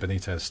Benitez, and then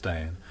Benitez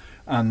staying,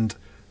 and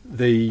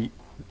the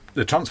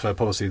transfer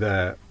policy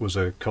there was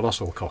a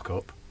colossal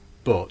cock-up,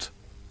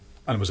 and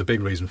it was a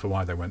big reason for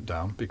why they went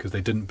down, because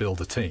they didn't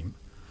build a team.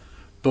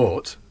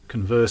 But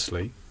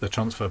conversely, the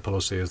transfer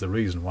policy is the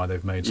reason why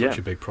they've made such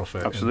a big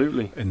profit.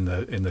 Absolutely.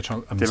 They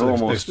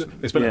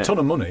spent a ton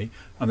of money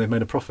and they've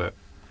made a profit.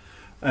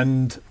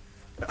 And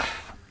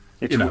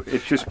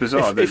it's just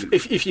bizarre.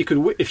 If you could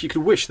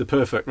wish the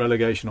perfect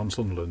relegation on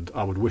Sunderland,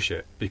 I would wish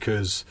it,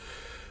 because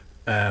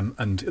and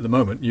at the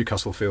moment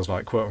Newcastle feels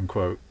like, quote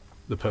unquote,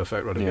 the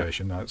perfect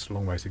relegation. Now it's a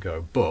long way to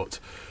go, but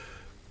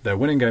they're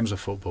winning games of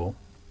football.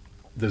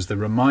 There's the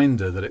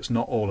reminder that it's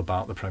not all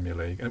about the Premier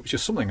League, which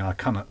is something I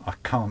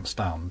can't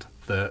stand.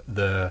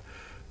 The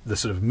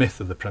sort of myth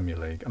of the Premier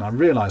League, and I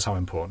realise how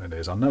important it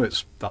is. I know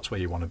that's where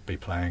you want to be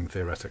playing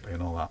theoretically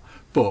and all that,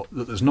 but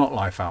that there's not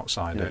life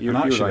outside it. And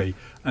actually,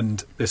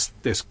 and the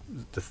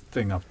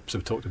thing I've sort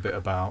of talked a bit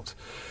about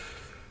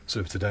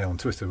sort of today on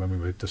Twitter when we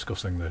were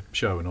discussing the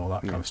show and all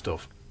that kind of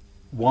stuff.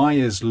 Why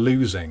is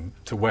losing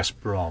to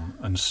West Brom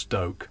and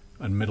Stoke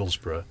and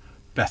Middlesbrough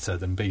better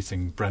than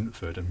beating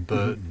Brentford and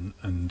Burton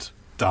and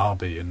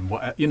Derby and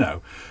what, you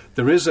know?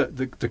 There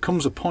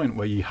comes a point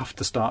where you have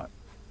to start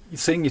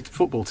seeing your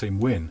football team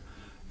win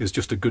is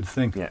just a good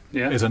thing.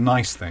 Is a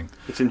nice thing.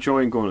 It's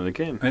enjoying going to the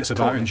game. And it's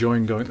about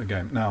enjoying going to the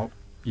game. Now,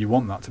 you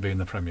want that to be in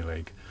the Premier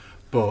League,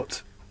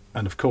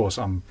 and of course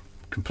I'm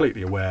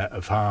completely aware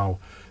of how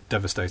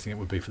devastating it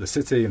would be for the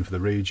city and for the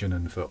region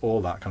and for all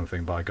that kind of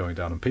thing by going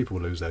down, and people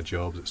will lose their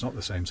jobs. It's not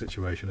the same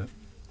situation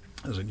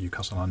as at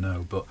Newcastle, I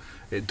know, but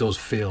it does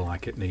feel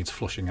like it needs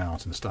flushing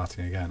out and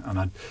starting again.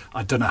 And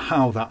I don't know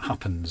how that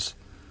happens.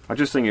 I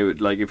just think it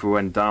would, like, if we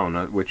went down,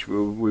 which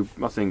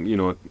I think, you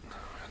know,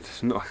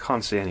 I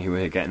can't see any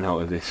way of getting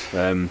out of this.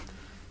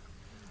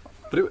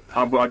 But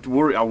I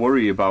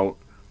worry about,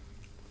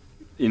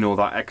 you know,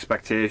 that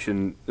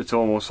expectation. It's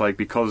almost like,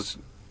 because,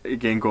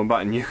 again, going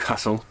back to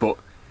Newcastle, but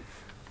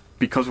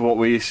because of what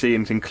we're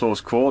seeing in close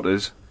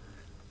quarters,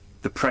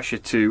 the pressure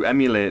to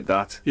emulate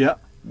that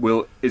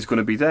is going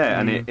to be there,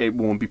 and it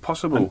won't be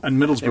possible.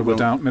 And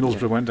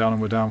Middlesbrough went down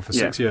and were down for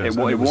 6 years. It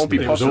won't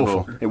be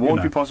possible. It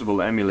won't be possible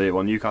to emulate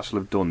what Newcastle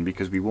have done,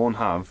 because we won't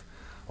have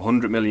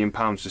 £100 million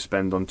to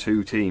spend on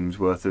 2 teams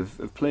worth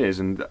of players,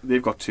 and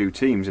they've got 2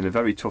 teams in a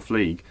very tough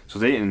league, so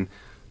they can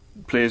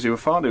players who are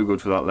far too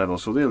good for that level,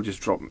 so they'll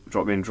just drop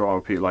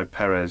out people like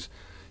Perez,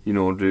 you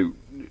know,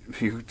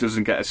 who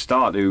doesn't get a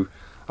start. Who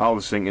I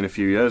was thinking a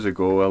few years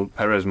ago, well,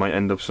 Perez might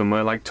end up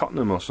somewhere like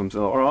Tottenham or something,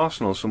 or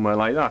Arsenal, somewhere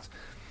like that.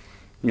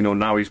 You know,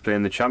 now he's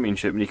playing the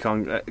Championship and he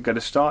can't get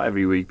a start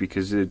every week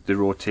because they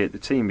rotate the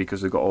team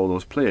because they've got all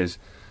those players.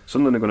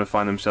 Sunderland are going to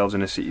find themselves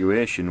in a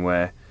situation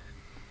where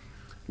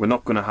we're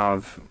not going to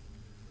have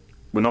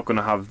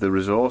the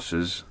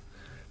resources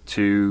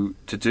to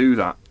do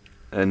that,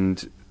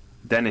 and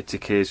then it's a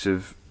case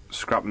of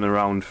scrapping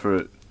around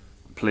for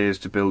players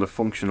to build a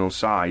functional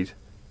side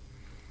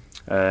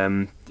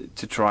to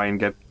try and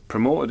get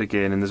promoted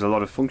again. And there's a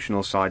lot of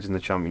functional sides in the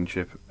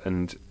Championship,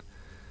 and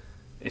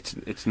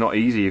it's not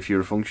easy if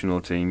you're a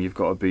functional team. You've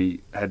got to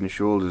be head and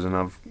shoulders and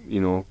have,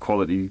 you know,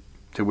 quality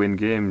to win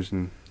games,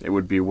 and it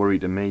would be a worry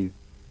to me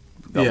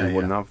that we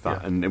wouldn't have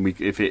that. And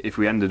if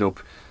we ended up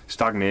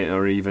stagnating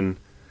or even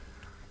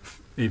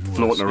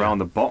floating around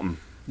the bottom.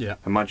 Yeah.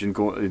 Imagine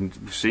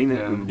we've seen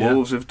it.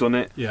 Wolves have done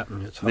it. Yeah.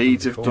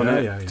 Leeds have done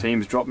it.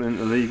 Teams dropping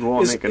into League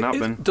One, it can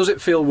happen. Does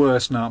it feel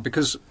worse now?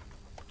 Because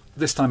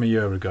this time a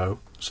year ago,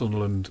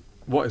 Sunderland,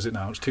 what is it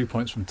now? It's 2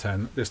 points from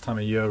 10. This time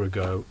a year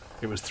ago,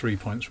 it was 3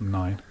 points from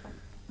 9.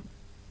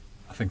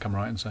 I think I'm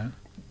right in saying.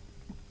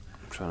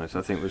 I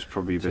think it was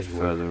probably a bit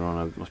further on.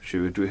 I'm not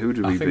sure. Who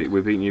did we beat? We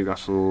beat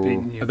Newcastle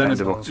end of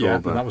October. Yeah,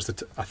 and that was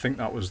I think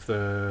that was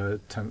the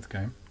 10th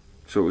game.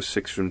 So it was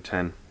 6 from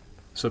 10.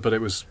 So, but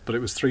it was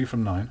 3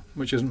 from 9,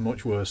 which isn't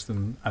much worse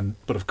than.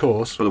 But of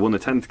course. But they won the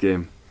 10th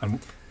game.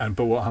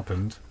 But what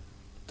happened?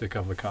 Dick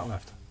Advocat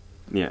left.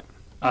 Yeah.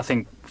 I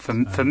think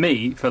for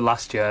me, for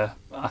last year,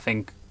 I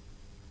think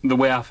the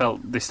way I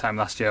felt this time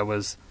last year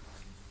was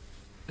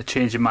a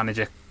change of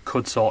manager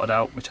could sort it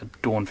out, which I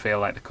don't feel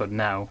like they could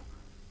now.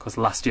 Because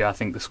last year I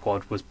think the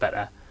squad was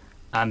better,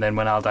 and then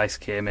when Aldice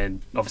came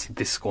in, obviously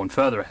this is going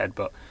further ahead,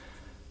 but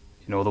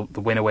you know,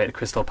 the win away to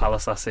Crystal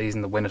Palace last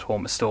season, the win at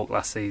home to Stoke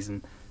last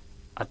season,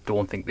 I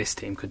don't think this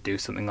team could do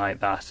something like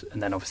that.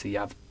 And then obviously you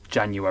have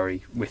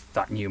January with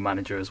that new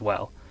manager as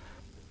well.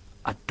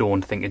 I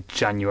don't think a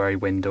January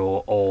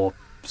window or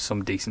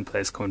some decent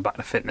players coming back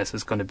to fitness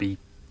is going to be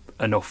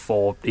enough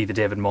for either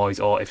David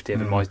Moyes, or if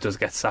David Moyes does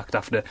get sacked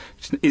after,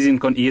 he isn't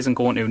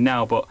going to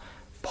now, but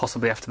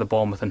possibly after the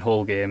Bournemouth and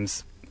Hull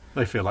games.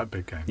 They feel like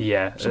big games.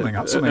 Yeah,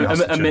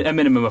 a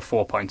minimum of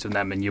 4 points from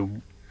them, and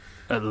you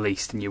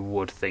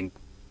would think,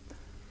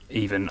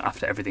 even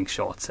after everything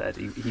Short said,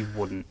 he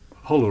wouldn't.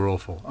 Hull are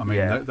awful. I mean,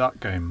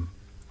 that game.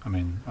 I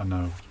mean, I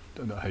know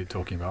I hate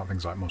talking about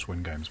things like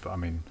must-win games, but I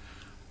mean,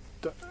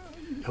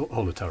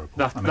 Hull are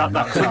terrible.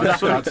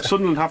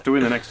 Sunderland have to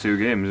win the next 2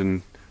 games,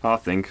 and I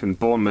think, and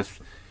Bournemouth,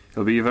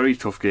 it'll be a very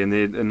tough game.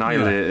 They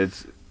annihilated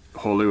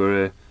Hull, who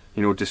are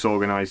a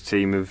disorganised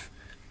team of.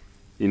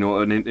 You know,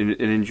 an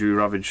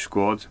injury-ravaged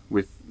squad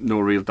with no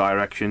real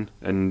direction,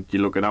 and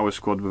you look at our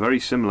squad, we're very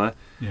similar.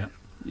 Yeah.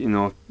 You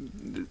know,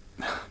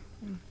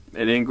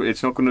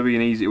 it's not going to be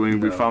an easy.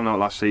 We found out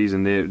last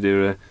season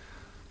they're a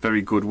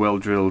very good,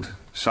 well-drilled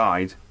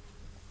side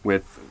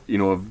with, you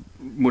know,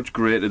 much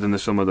greater than the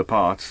sum of the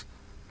parts.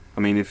 I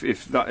mean,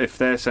 if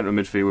their centre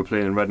midfield were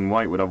playing in red and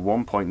white, would have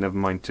 1 point, never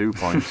mind 2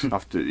 points.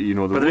 After, you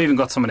know, but they've even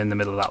got someone in the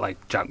middle of that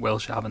like Jack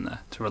Wilshere, haven't they,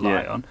 to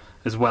rely on,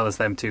 as well as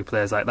them 2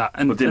 players like that.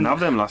 But didn't have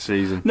them last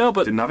season. No,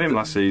 but didn't have him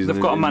last season.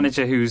 They've got a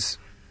manager who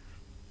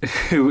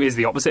is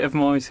the opposite of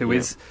Moyes, who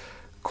is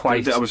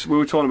quite. We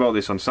were talking about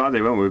this on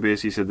Saturday, weren't we? We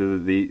basically said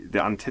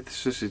the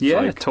antithesis. It's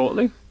like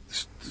totally.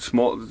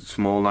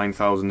 Small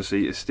 9,000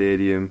 seater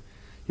stadium.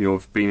 You know,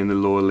 have been in the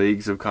lower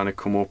leagues, have kind of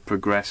come up,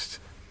 progressed.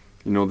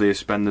 You know, they're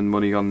spending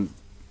money on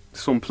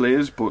some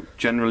players, but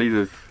generally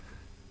they're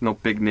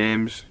not big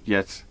names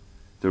yet.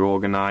 They're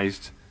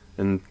organised,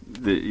 and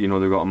they've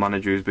got a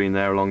manager who's been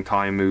there a long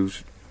time,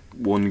 who's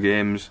won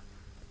games,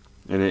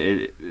 and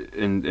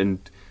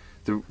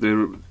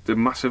they're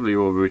massively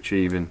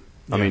overachieving.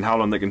 I mean, how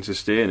long they can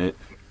sustain it?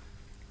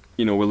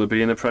 You know, will they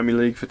be in the Premier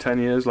League for 10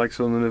 years like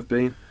Sunderland have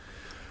been?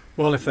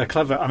 Well, if they're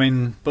clever, I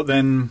mean, but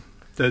then.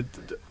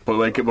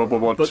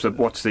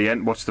 What's the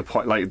end? What's the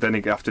point? Like, then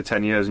after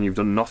 10 years and you've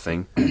done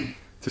nothing,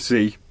 to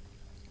see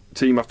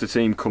team after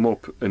team come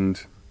up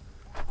and,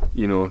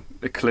 you know,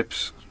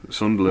 eclipse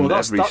Sunderland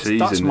every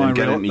season and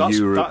get into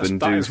Europe and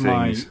do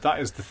things. That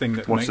is the thing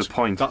that What's makes, the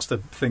point? That's the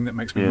thing that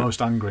makes me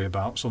most angry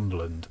about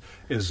Sunderland,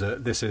 is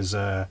that this is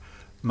a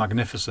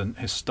magnificent,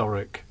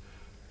 historic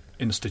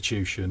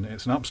institution.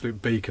 It's an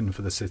absolute beacon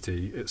for the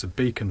city. It's a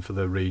beacon for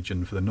the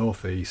region, for the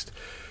North East.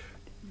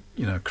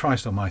 You know,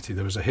 Christ Almighty,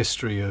 there was a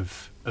history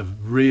of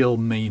real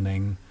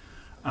meaning,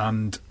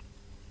 and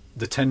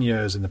the 10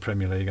 years in the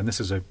Premier League, and this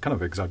is a kind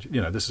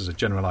of this is a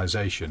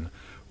generalisation.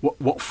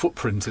 What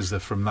footprint is there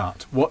from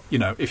that? What, you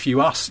know, if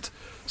you asked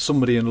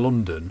somebody in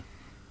London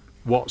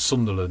what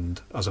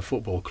Sunderland as a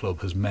football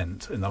club has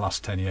meant in the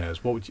last 10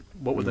 years, what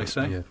would they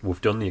say? Yeah, we've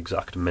done the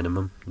exact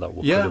minimum that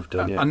we could have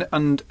done. Yeah,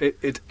 and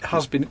it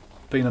has been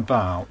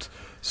about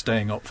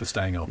staying up for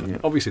staying up,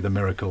 and obviously the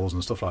miracles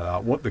and stuff like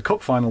that. What the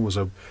cup final was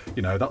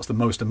that's the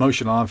most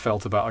emotional I've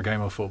felt about a game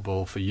of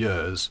football for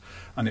years,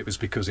 and it was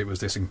because it was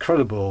this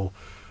incredible,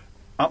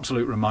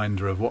 absolute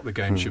reminder of what the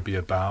game should be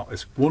about.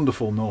 This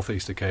wonderful North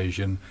East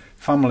occasion,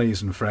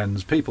 families and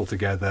friends, people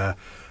together,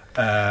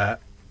 and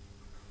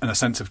a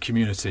sense of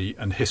community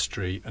and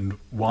history and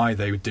why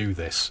they would do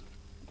this.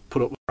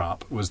 Put up with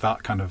crap was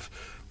that kind of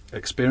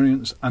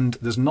experience, and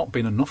there's not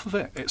been enough of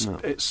it.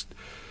 It's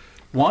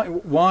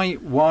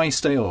why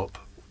stay up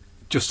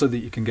just so that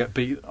you can get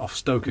beat off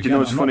Stoke again? Do you know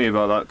what's funny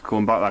about that,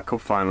 going back to that cup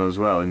final as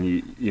well, and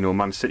you know,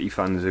 Man City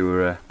fans who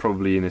were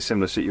probably in a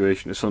similar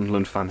situation to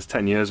Sunderland fans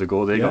 10 years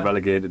ago, they got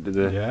relegated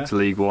to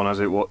League One as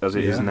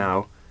it is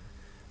now,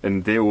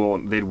 and they'd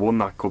won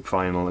that cup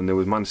final, and there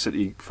was Man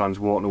City fans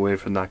walking away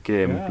from that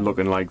game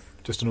looking like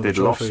just another they'd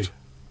trophy. lost.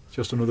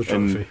 Just another trophy.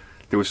 And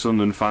there were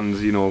Sunderland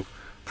fans, you know,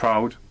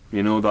 proud,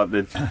 you know, that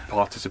they'd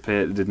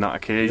participated in that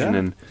occasion,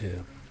 and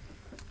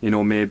you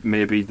know,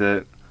 maybe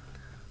the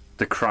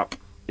crap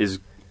is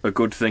a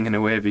good thing in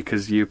a way,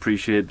 because you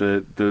appreciate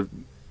the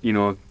you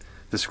know,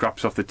 the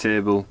scraps off the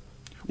table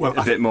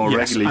a bit more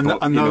regularly,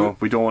 but you know,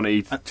 we don't want to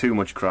eat too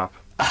much crap.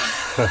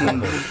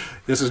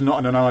 This is not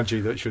an analogy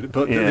that should,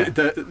 but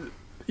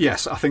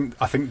yes, I think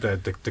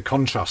the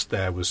contrast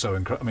there was so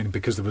incredible. I mean,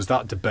 because there was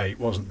that debate,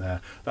 wasn't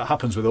there? That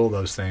happens with all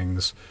those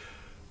things.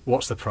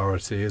 What's the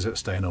priority? Is it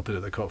staying up? Is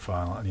it the cup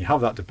final? And you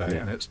have that debate,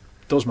 and it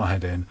does my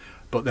head in.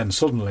 But then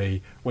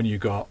suddenly, when you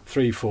got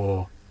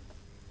 3-4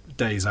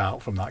 days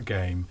out from that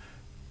game,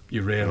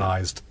 you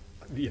realised,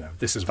 you know,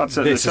 this is what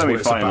it's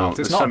about.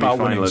 It's not about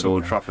winning at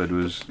Old Trafford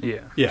was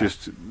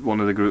just one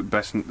of the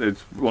best.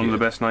 It's one of the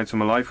best nights of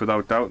my life,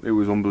 without doubt. It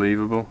was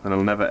unbelievable, and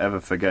I'll never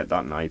ever forget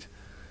that night.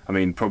 I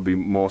mean, probably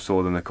more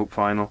so than the cup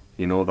final.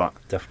 You know that,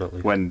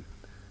 definitely.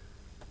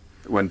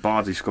 When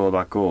Bardi scored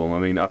that goal, I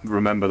mean, I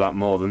remember that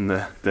more than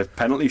the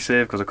penalty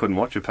save, because I couldn't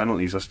watch the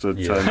penalties. I stood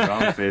turned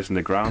around, facing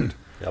the ground.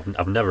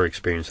 I've never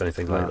experienced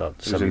anything like that.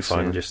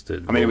 Semi-final,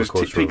 it was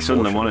peak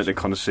Sunderland wanted to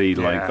concede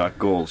like that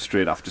goal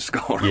straight after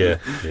scoring.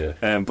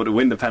 But to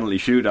win the penalty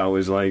shootout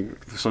was like,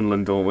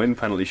 Sunderland don't win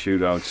penalty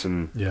shootouts,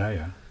 and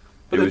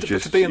But it was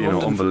just, to be in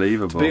London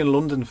unbelievable. To be in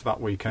London for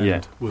that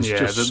weekend was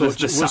just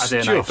the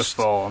Saturday night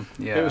before.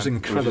 It was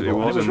incredible. It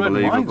was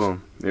unbelievable.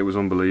 It was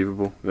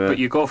unbelievable. Yeah. But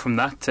you go from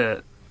that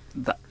to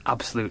the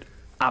absolute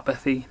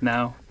apathy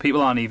now. People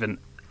aren't even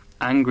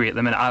angry at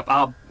the minute.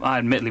 I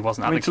admittedly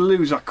wasn't. I mean, to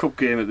lose that cup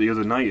game at the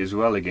other night as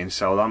well against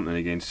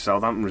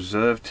Southampton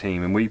reserve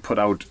team, and we put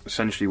out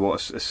essentially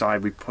what a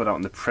side we put out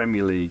in the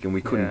Premier League, and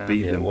we couldn't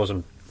beat them. It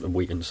wasn't a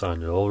weekend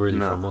sign at all, really,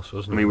 from us,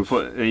 wasn't it? I mean, we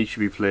put he should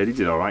be played. He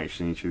did all right,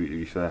 actually. He should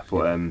be fair,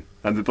 but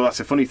but that's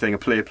the funny thing. A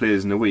player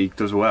plays in the week,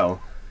 does well,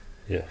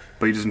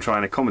 but he doesn't try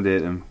and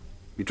accommodate them.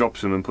 He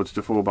drops them and puts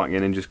the full back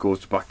in and just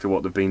goes back to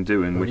what they've been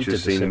doing, which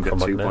has seen him get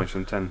 2 points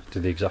from 10.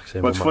 Did the exact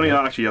same. But it's funny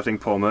that actually I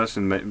think Paul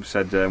Merson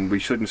said we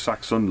shouldn't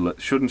sack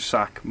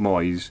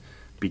Moyes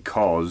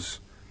because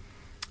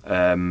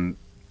even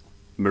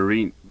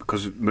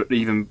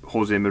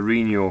Jose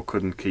Mourinho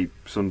couldn't keep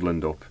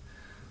Sunderland up.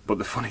 But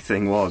the funny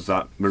thing was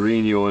that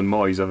Mourinho and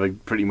Moyes have a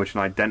pretty much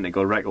an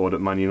identical record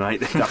at Man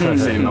United after the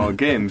same amount of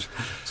games.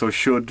 So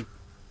should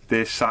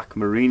they sack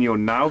Mourinho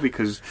now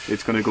because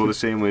it's going to go the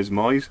same way as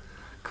Moyes?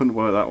 Couldn't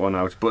work that one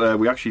out. But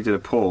we actually did a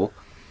poll.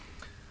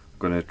 I'm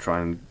going to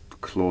try and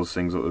close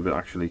things up a bit,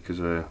 actually, because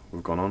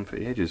we've gone on for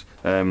ages.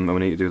 And we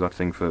need to do that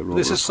thing for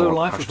This is so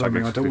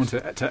life-affirming, I don't want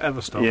it to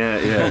ever stop.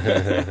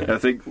 Yeah. I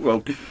think,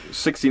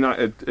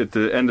 69 at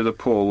the end of the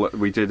poll,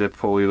 we did a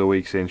poll the other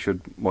week saying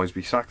should Moyes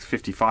be sacked.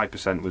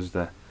 55% was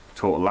the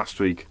total last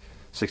week.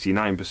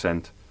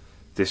 69%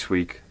 this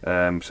week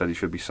said he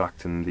should be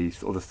sacked, and the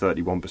other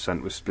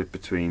 31% was split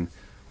between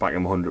back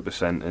him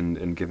 100%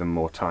 and give him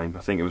more time.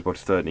 I think it was about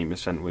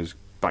 13% was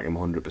back him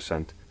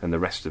 100%, and the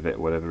rest of it,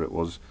 whatever it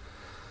was,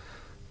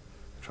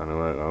 trying to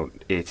work out,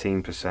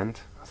 18%,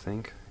 I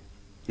think.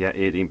 Yeah,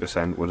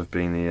 18% would have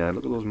been the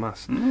look at those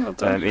maths.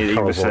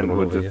 18%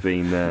 would have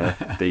been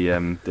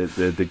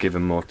the give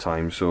him more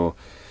time. So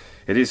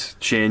it is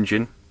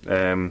changing.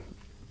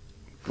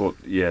 But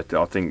yeah,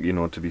 I think,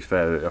 to be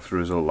fair, after a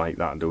result like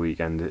that at the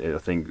weekend, I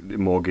think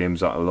more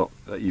games that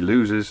he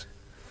loses,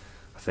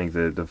 I think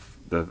it's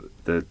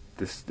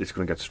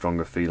going to get a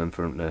stronger feeling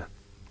for him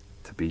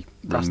to be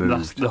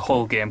removed. The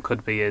whole game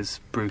could be is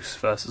Bruce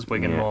versus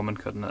Wigan moment,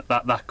 couldn't it?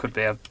 That could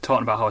be. I'm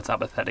talking about how it's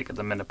apathetic at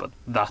the minute, but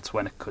that's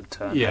when it could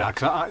turn. Yeah,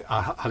 cause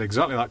I had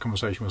exactly that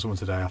conversation with someone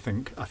today. I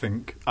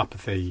think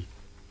apathy,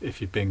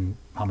 if you're being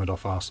hammered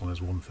off Arsenal,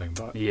 is one thing,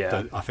 but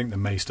I think there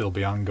may still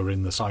be anger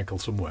in the cycle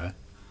somewhere.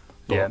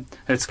 Yeah,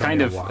 it's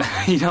kind of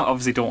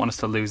obviously don't want us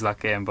to lose that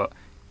game, but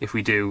if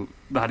we do,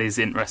 that is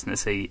interesting to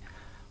see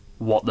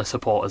what the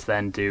supporters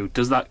then do.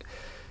 Does that?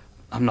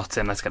 I'm not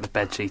saying let's get the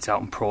bed sheets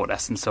out and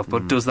protest and stuff,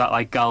 but does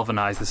that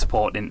galvanise the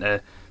support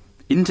into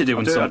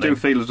doing something? I do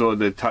feel as though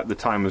the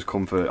time has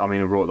come for. I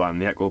mean, I wrote that in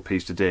the Echo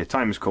piece today.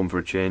 Time has come for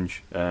a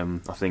change.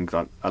 I think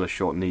that Ellis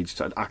Short needs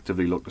to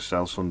actively look to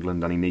sell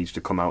Sunderland, and he needs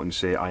to come out and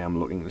say, "I am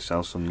looking to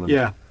sell Sunderland."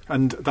 Yeah,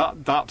 and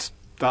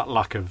that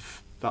lack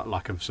of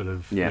sort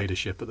of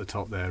leadership at the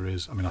top there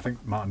is. I mean, I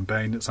think Martin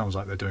Bain. It sounds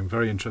like they're doing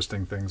very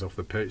interesting things off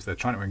the pitch. They're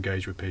trying to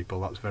engage with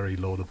people. That's very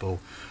laudable,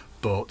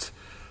 but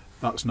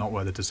that's not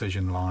where the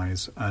decision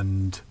lies.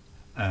 And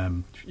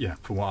from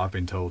what I've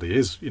been told, he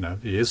is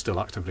still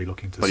actively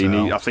looking to sell.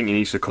 But I think he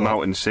needs to come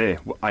out and say,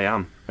 "I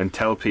am," and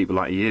tell people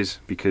that he is,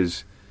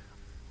 because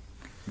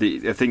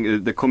I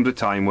think there comes a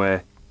time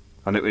where,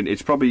 and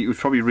we've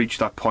probably reached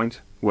that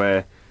point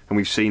where, and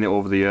we've seen it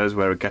over the years,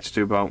 where it gets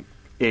to about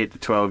 8 to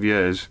 12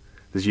 years,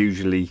 there's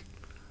usually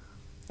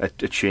a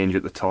change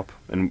at the top,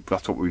 and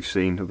that's what we've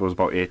seen. It was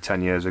about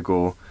 8-10 years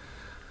ago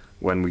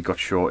when we got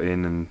Short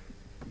in, and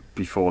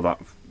before that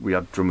we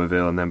had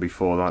Drummerville, and then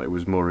before that it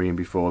was Murray, and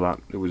before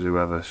that it was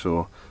whoever.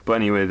 So, but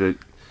anyway, the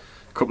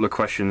couple of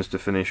questions to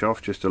finish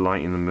off, just to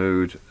lighten the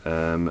mood.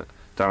 Darren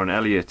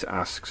Elliott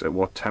asks, at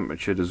what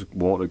temperature does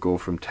water go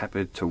from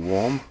tepid to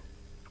warm?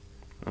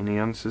 Any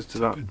answers to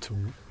that?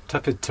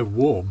 Tepid to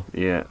warm?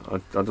 Yeah,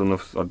 I don't know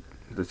if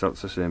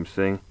that's the same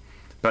thing.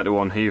 Better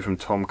one here from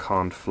Tom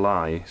Can't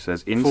Fly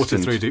says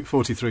instant 43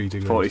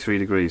 degrees. 43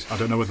 degrees. I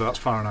don't know whether that's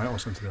Fahrenheit or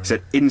something.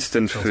 Said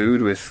instant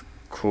food with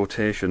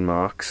quotation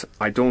marks.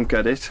 I don't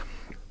get it.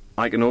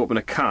 I can open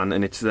a can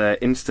and it's there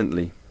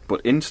instantly, but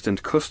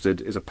instant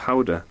custard is a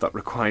powder that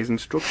requires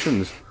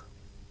instructions.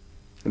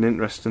 An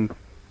interesting.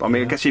 I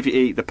mean, I guess if you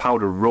eat the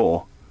powder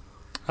raw,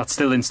 that's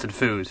still instant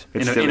food.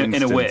 In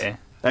a way,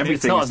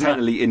 everything is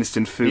technically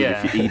instant food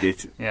if you eat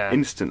it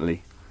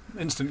instantly.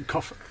 Instant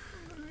coffee.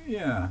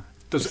 Yeah.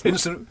 Does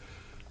instant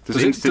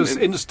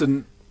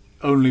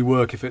only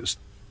work if it's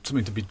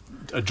something to be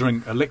a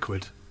drink, a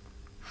liquid?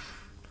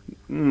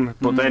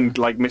 But then,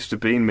 like Mr.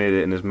 Bean made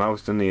it in his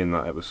mouth, didn't he, in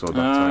that episode, that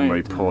time where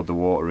he poured the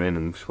water in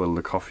and swirled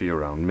the coffee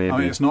around. Maybe. I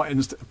mean, it's not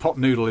instant. A pot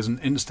noodle isn't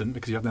instant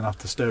because you then have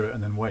to stir it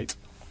and then wait.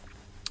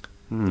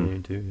 Yeah, you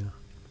do, yeah.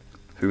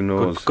 Who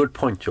knows? Good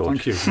point,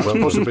 George. Thank you. Well,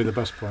 possibly the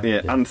best point.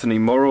 Yeah, Anthony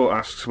Morrow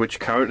asks, which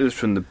characters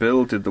from the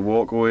Bill did the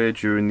walk away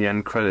during the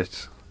end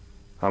credits?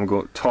 I'm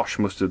going. Tosh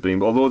must have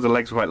been, although the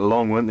legs were quite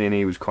long, weren't they? And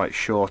he was quite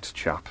short,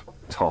 chap.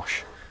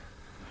 Tosh.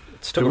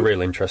 It's took a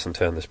real interesting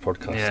turn, this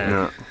podcast.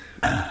 Yeah.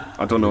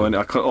 I don't know.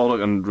 All I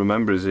can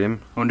remember is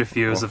him. I wonder if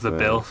viewers of the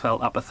Bill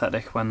felt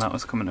apathetic when that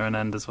was coming to an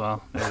end as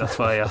well. Maybe that's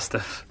why he asked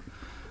if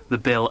the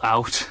Bill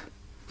out.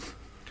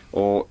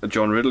 Or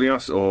John Ridley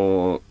asks,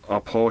 or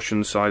are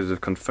portion sizes of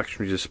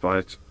confectionery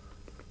despite?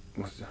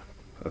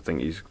 I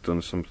think he's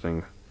done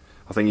something.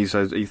 I think he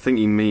says.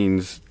 He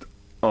means.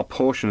 Are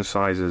portion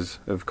sizes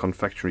of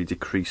confectionery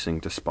decreasing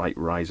despite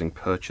rising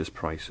purchase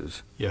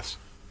prices? Yes.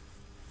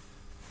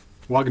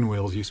 Wagon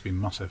wheels used to be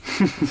massive.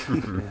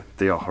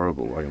 They are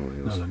horrible,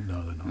 wagon wheels.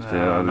 No,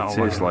 they're not.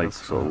 They taste like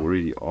sort of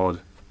really odd.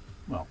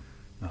 Well,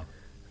 no.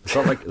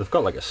 They've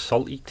got like a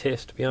salty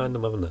taste behind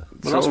them, haven't they?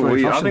 Well, that's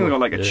weird. I think they've got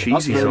like a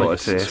cheesy sort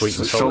of taste. Sweet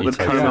and salted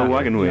caramel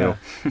wagon wheel.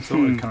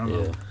 Salted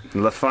caramel. Yeah.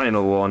 And the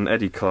final one,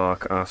 Eddie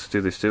Clark asks, do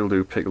they still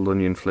do pickled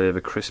onion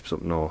flavour crisps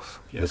up north?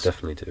 Yes. They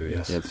definitely do,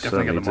 yes. Yeah, they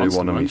certainly do.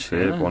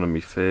 One of my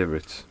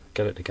favourites.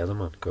 Get it together,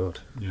 man. Good.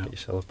 Yeah. Get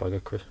yourself a bag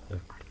of crisps.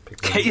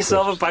 Get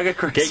yourself a bag of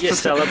crisps. Get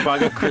yourself a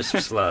bag of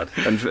crisps, lad.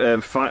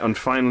 And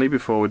finally,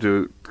 before we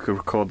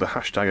record the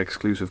hashtag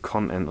exclusive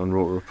content on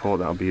Rotor Report,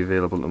 that'll be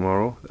available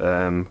tomorrow.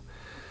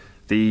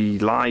 The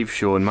live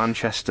show in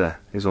Manchester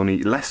is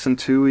only less than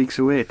 2 weeks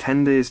away,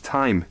 10 days'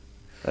 time.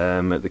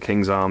 At the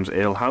King's Arms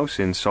Ale House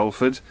in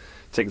Salford.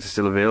 Tickets are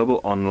still available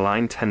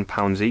online,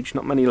 £10 each,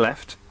 not many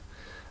left.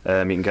 You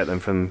can get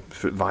them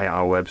via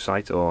our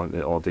website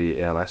or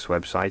the ALS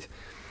website.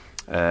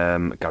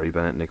 Gary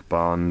Bennett, Nick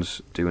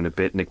Barnes doing a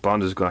bit. Nick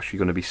Barnes is actually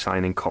going to be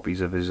signing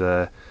copies of his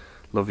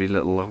lovely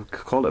little, I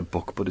call it a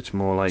book, but it's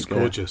more like... It's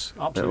gorgeous,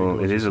 absolutely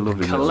gorgeous. It is a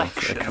lovely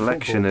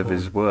collection of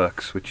his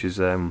works, which is,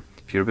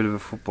 if you're a bit of a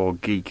football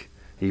geek,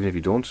 even if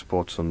you don't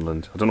support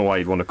Sunderland. I don't know why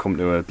you'd want to come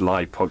to a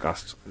live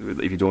podcast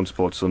if you don't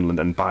support Sunderland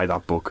and buy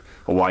that book,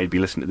 or why you'd be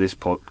listening to this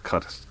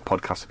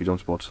podcast if you don't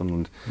support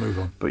Sunderland. Move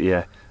on. But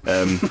yeah,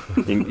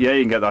 you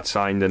can get that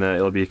signed, and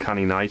it'll be a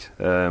canny night.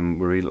 We're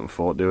really looking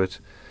forward to it.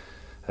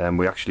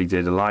 We actually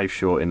did a live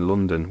show in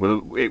London.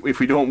 Well,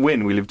 if we don't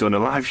win, we'll have done a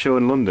live show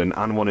in London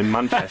and one in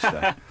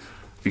Manchester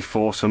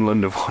before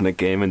Sunderland have won a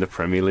game in the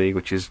Premier League,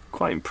 which is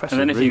quite impressive.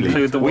 And then if you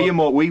include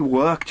we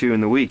work during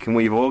the week, and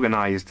we've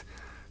organised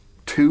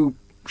 2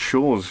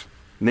 shows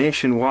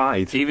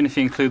nationwide. Even if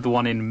you include the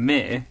one in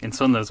May in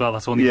Sunderland as well,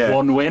 that's only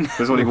one win.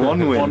 There's only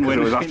one win. One win.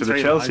 It was after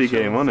the Chelsea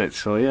game, wasn't it?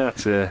 So yeah,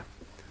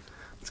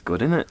 it's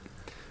good, isn't it?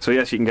 So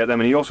yes, you can get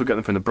them, and you also get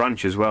them from the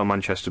branch as well.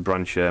 Manchester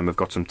branch, we've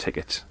got some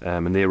tickets,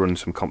 and they run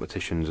some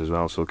competitions as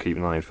well. So keep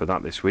an eye out for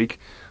that this week.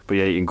 But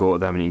yeah, you can go to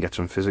them and you can get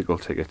some physical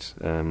tickets.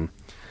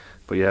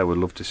 But yeah, we'd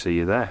love to see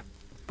you there.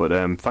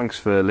 But thanks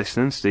for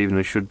listening, Stephen.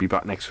 We should be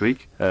back next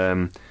week.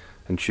 And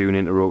tune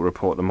in to Roker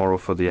Report tomorrow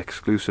for the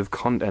exclusive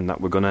content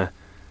that we're going to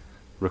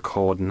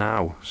record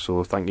now.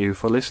 So thank you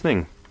for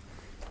listening.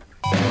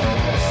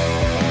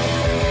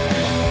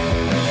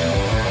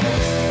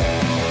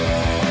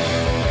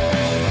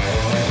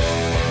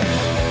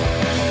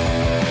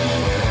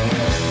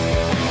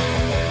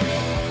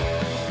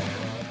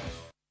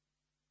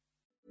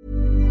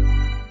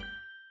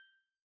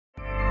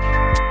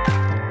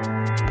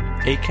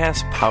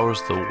 Acast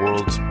powers the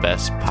world's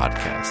best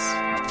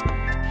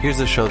podcasts. Here's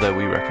a show that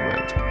we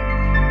recommend.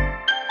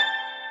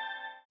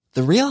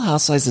 The Real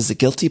Housewives is a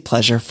guilty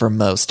pleasure for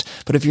most,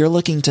 but if you're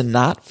looking to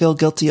not feel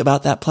guilty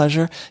about that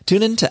pleasure,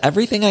 tune in to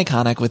Everything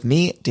Iconic with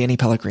me, Danny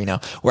Pellegrino,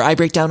 where I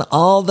break down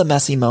all the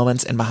messy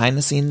moments and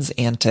behind-the-scenes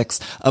antics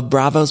of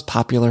Bravo's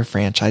popular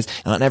franchise.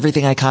 And on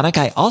Everything Iconic,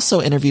 I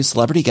also interview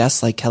celebrity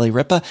guests like Kelly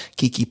Ripa,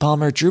 Keke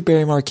Palmer, Drew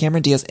Barrymore,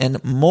 Cameron Diaz,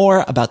 and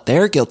more about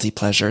their guilty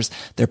pleasures,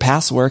 their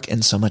past work,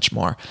 and so much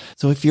more.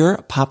 So if you're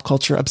pop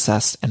culture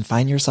obsessed and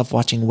find yourself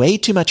watching way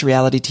too much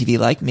reality TV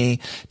like me,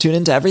 tune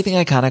in to Everything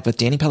Iconic with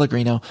Danny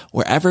Pellegrino,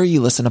 wherever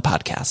you listen to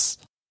podcasts.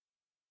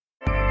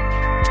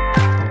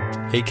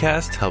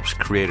 Acast helps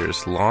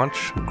creators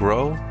launch,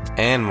 grow,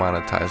 and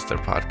monetize their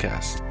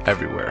podcasts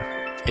everywhere.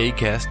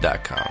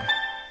 Acast.com.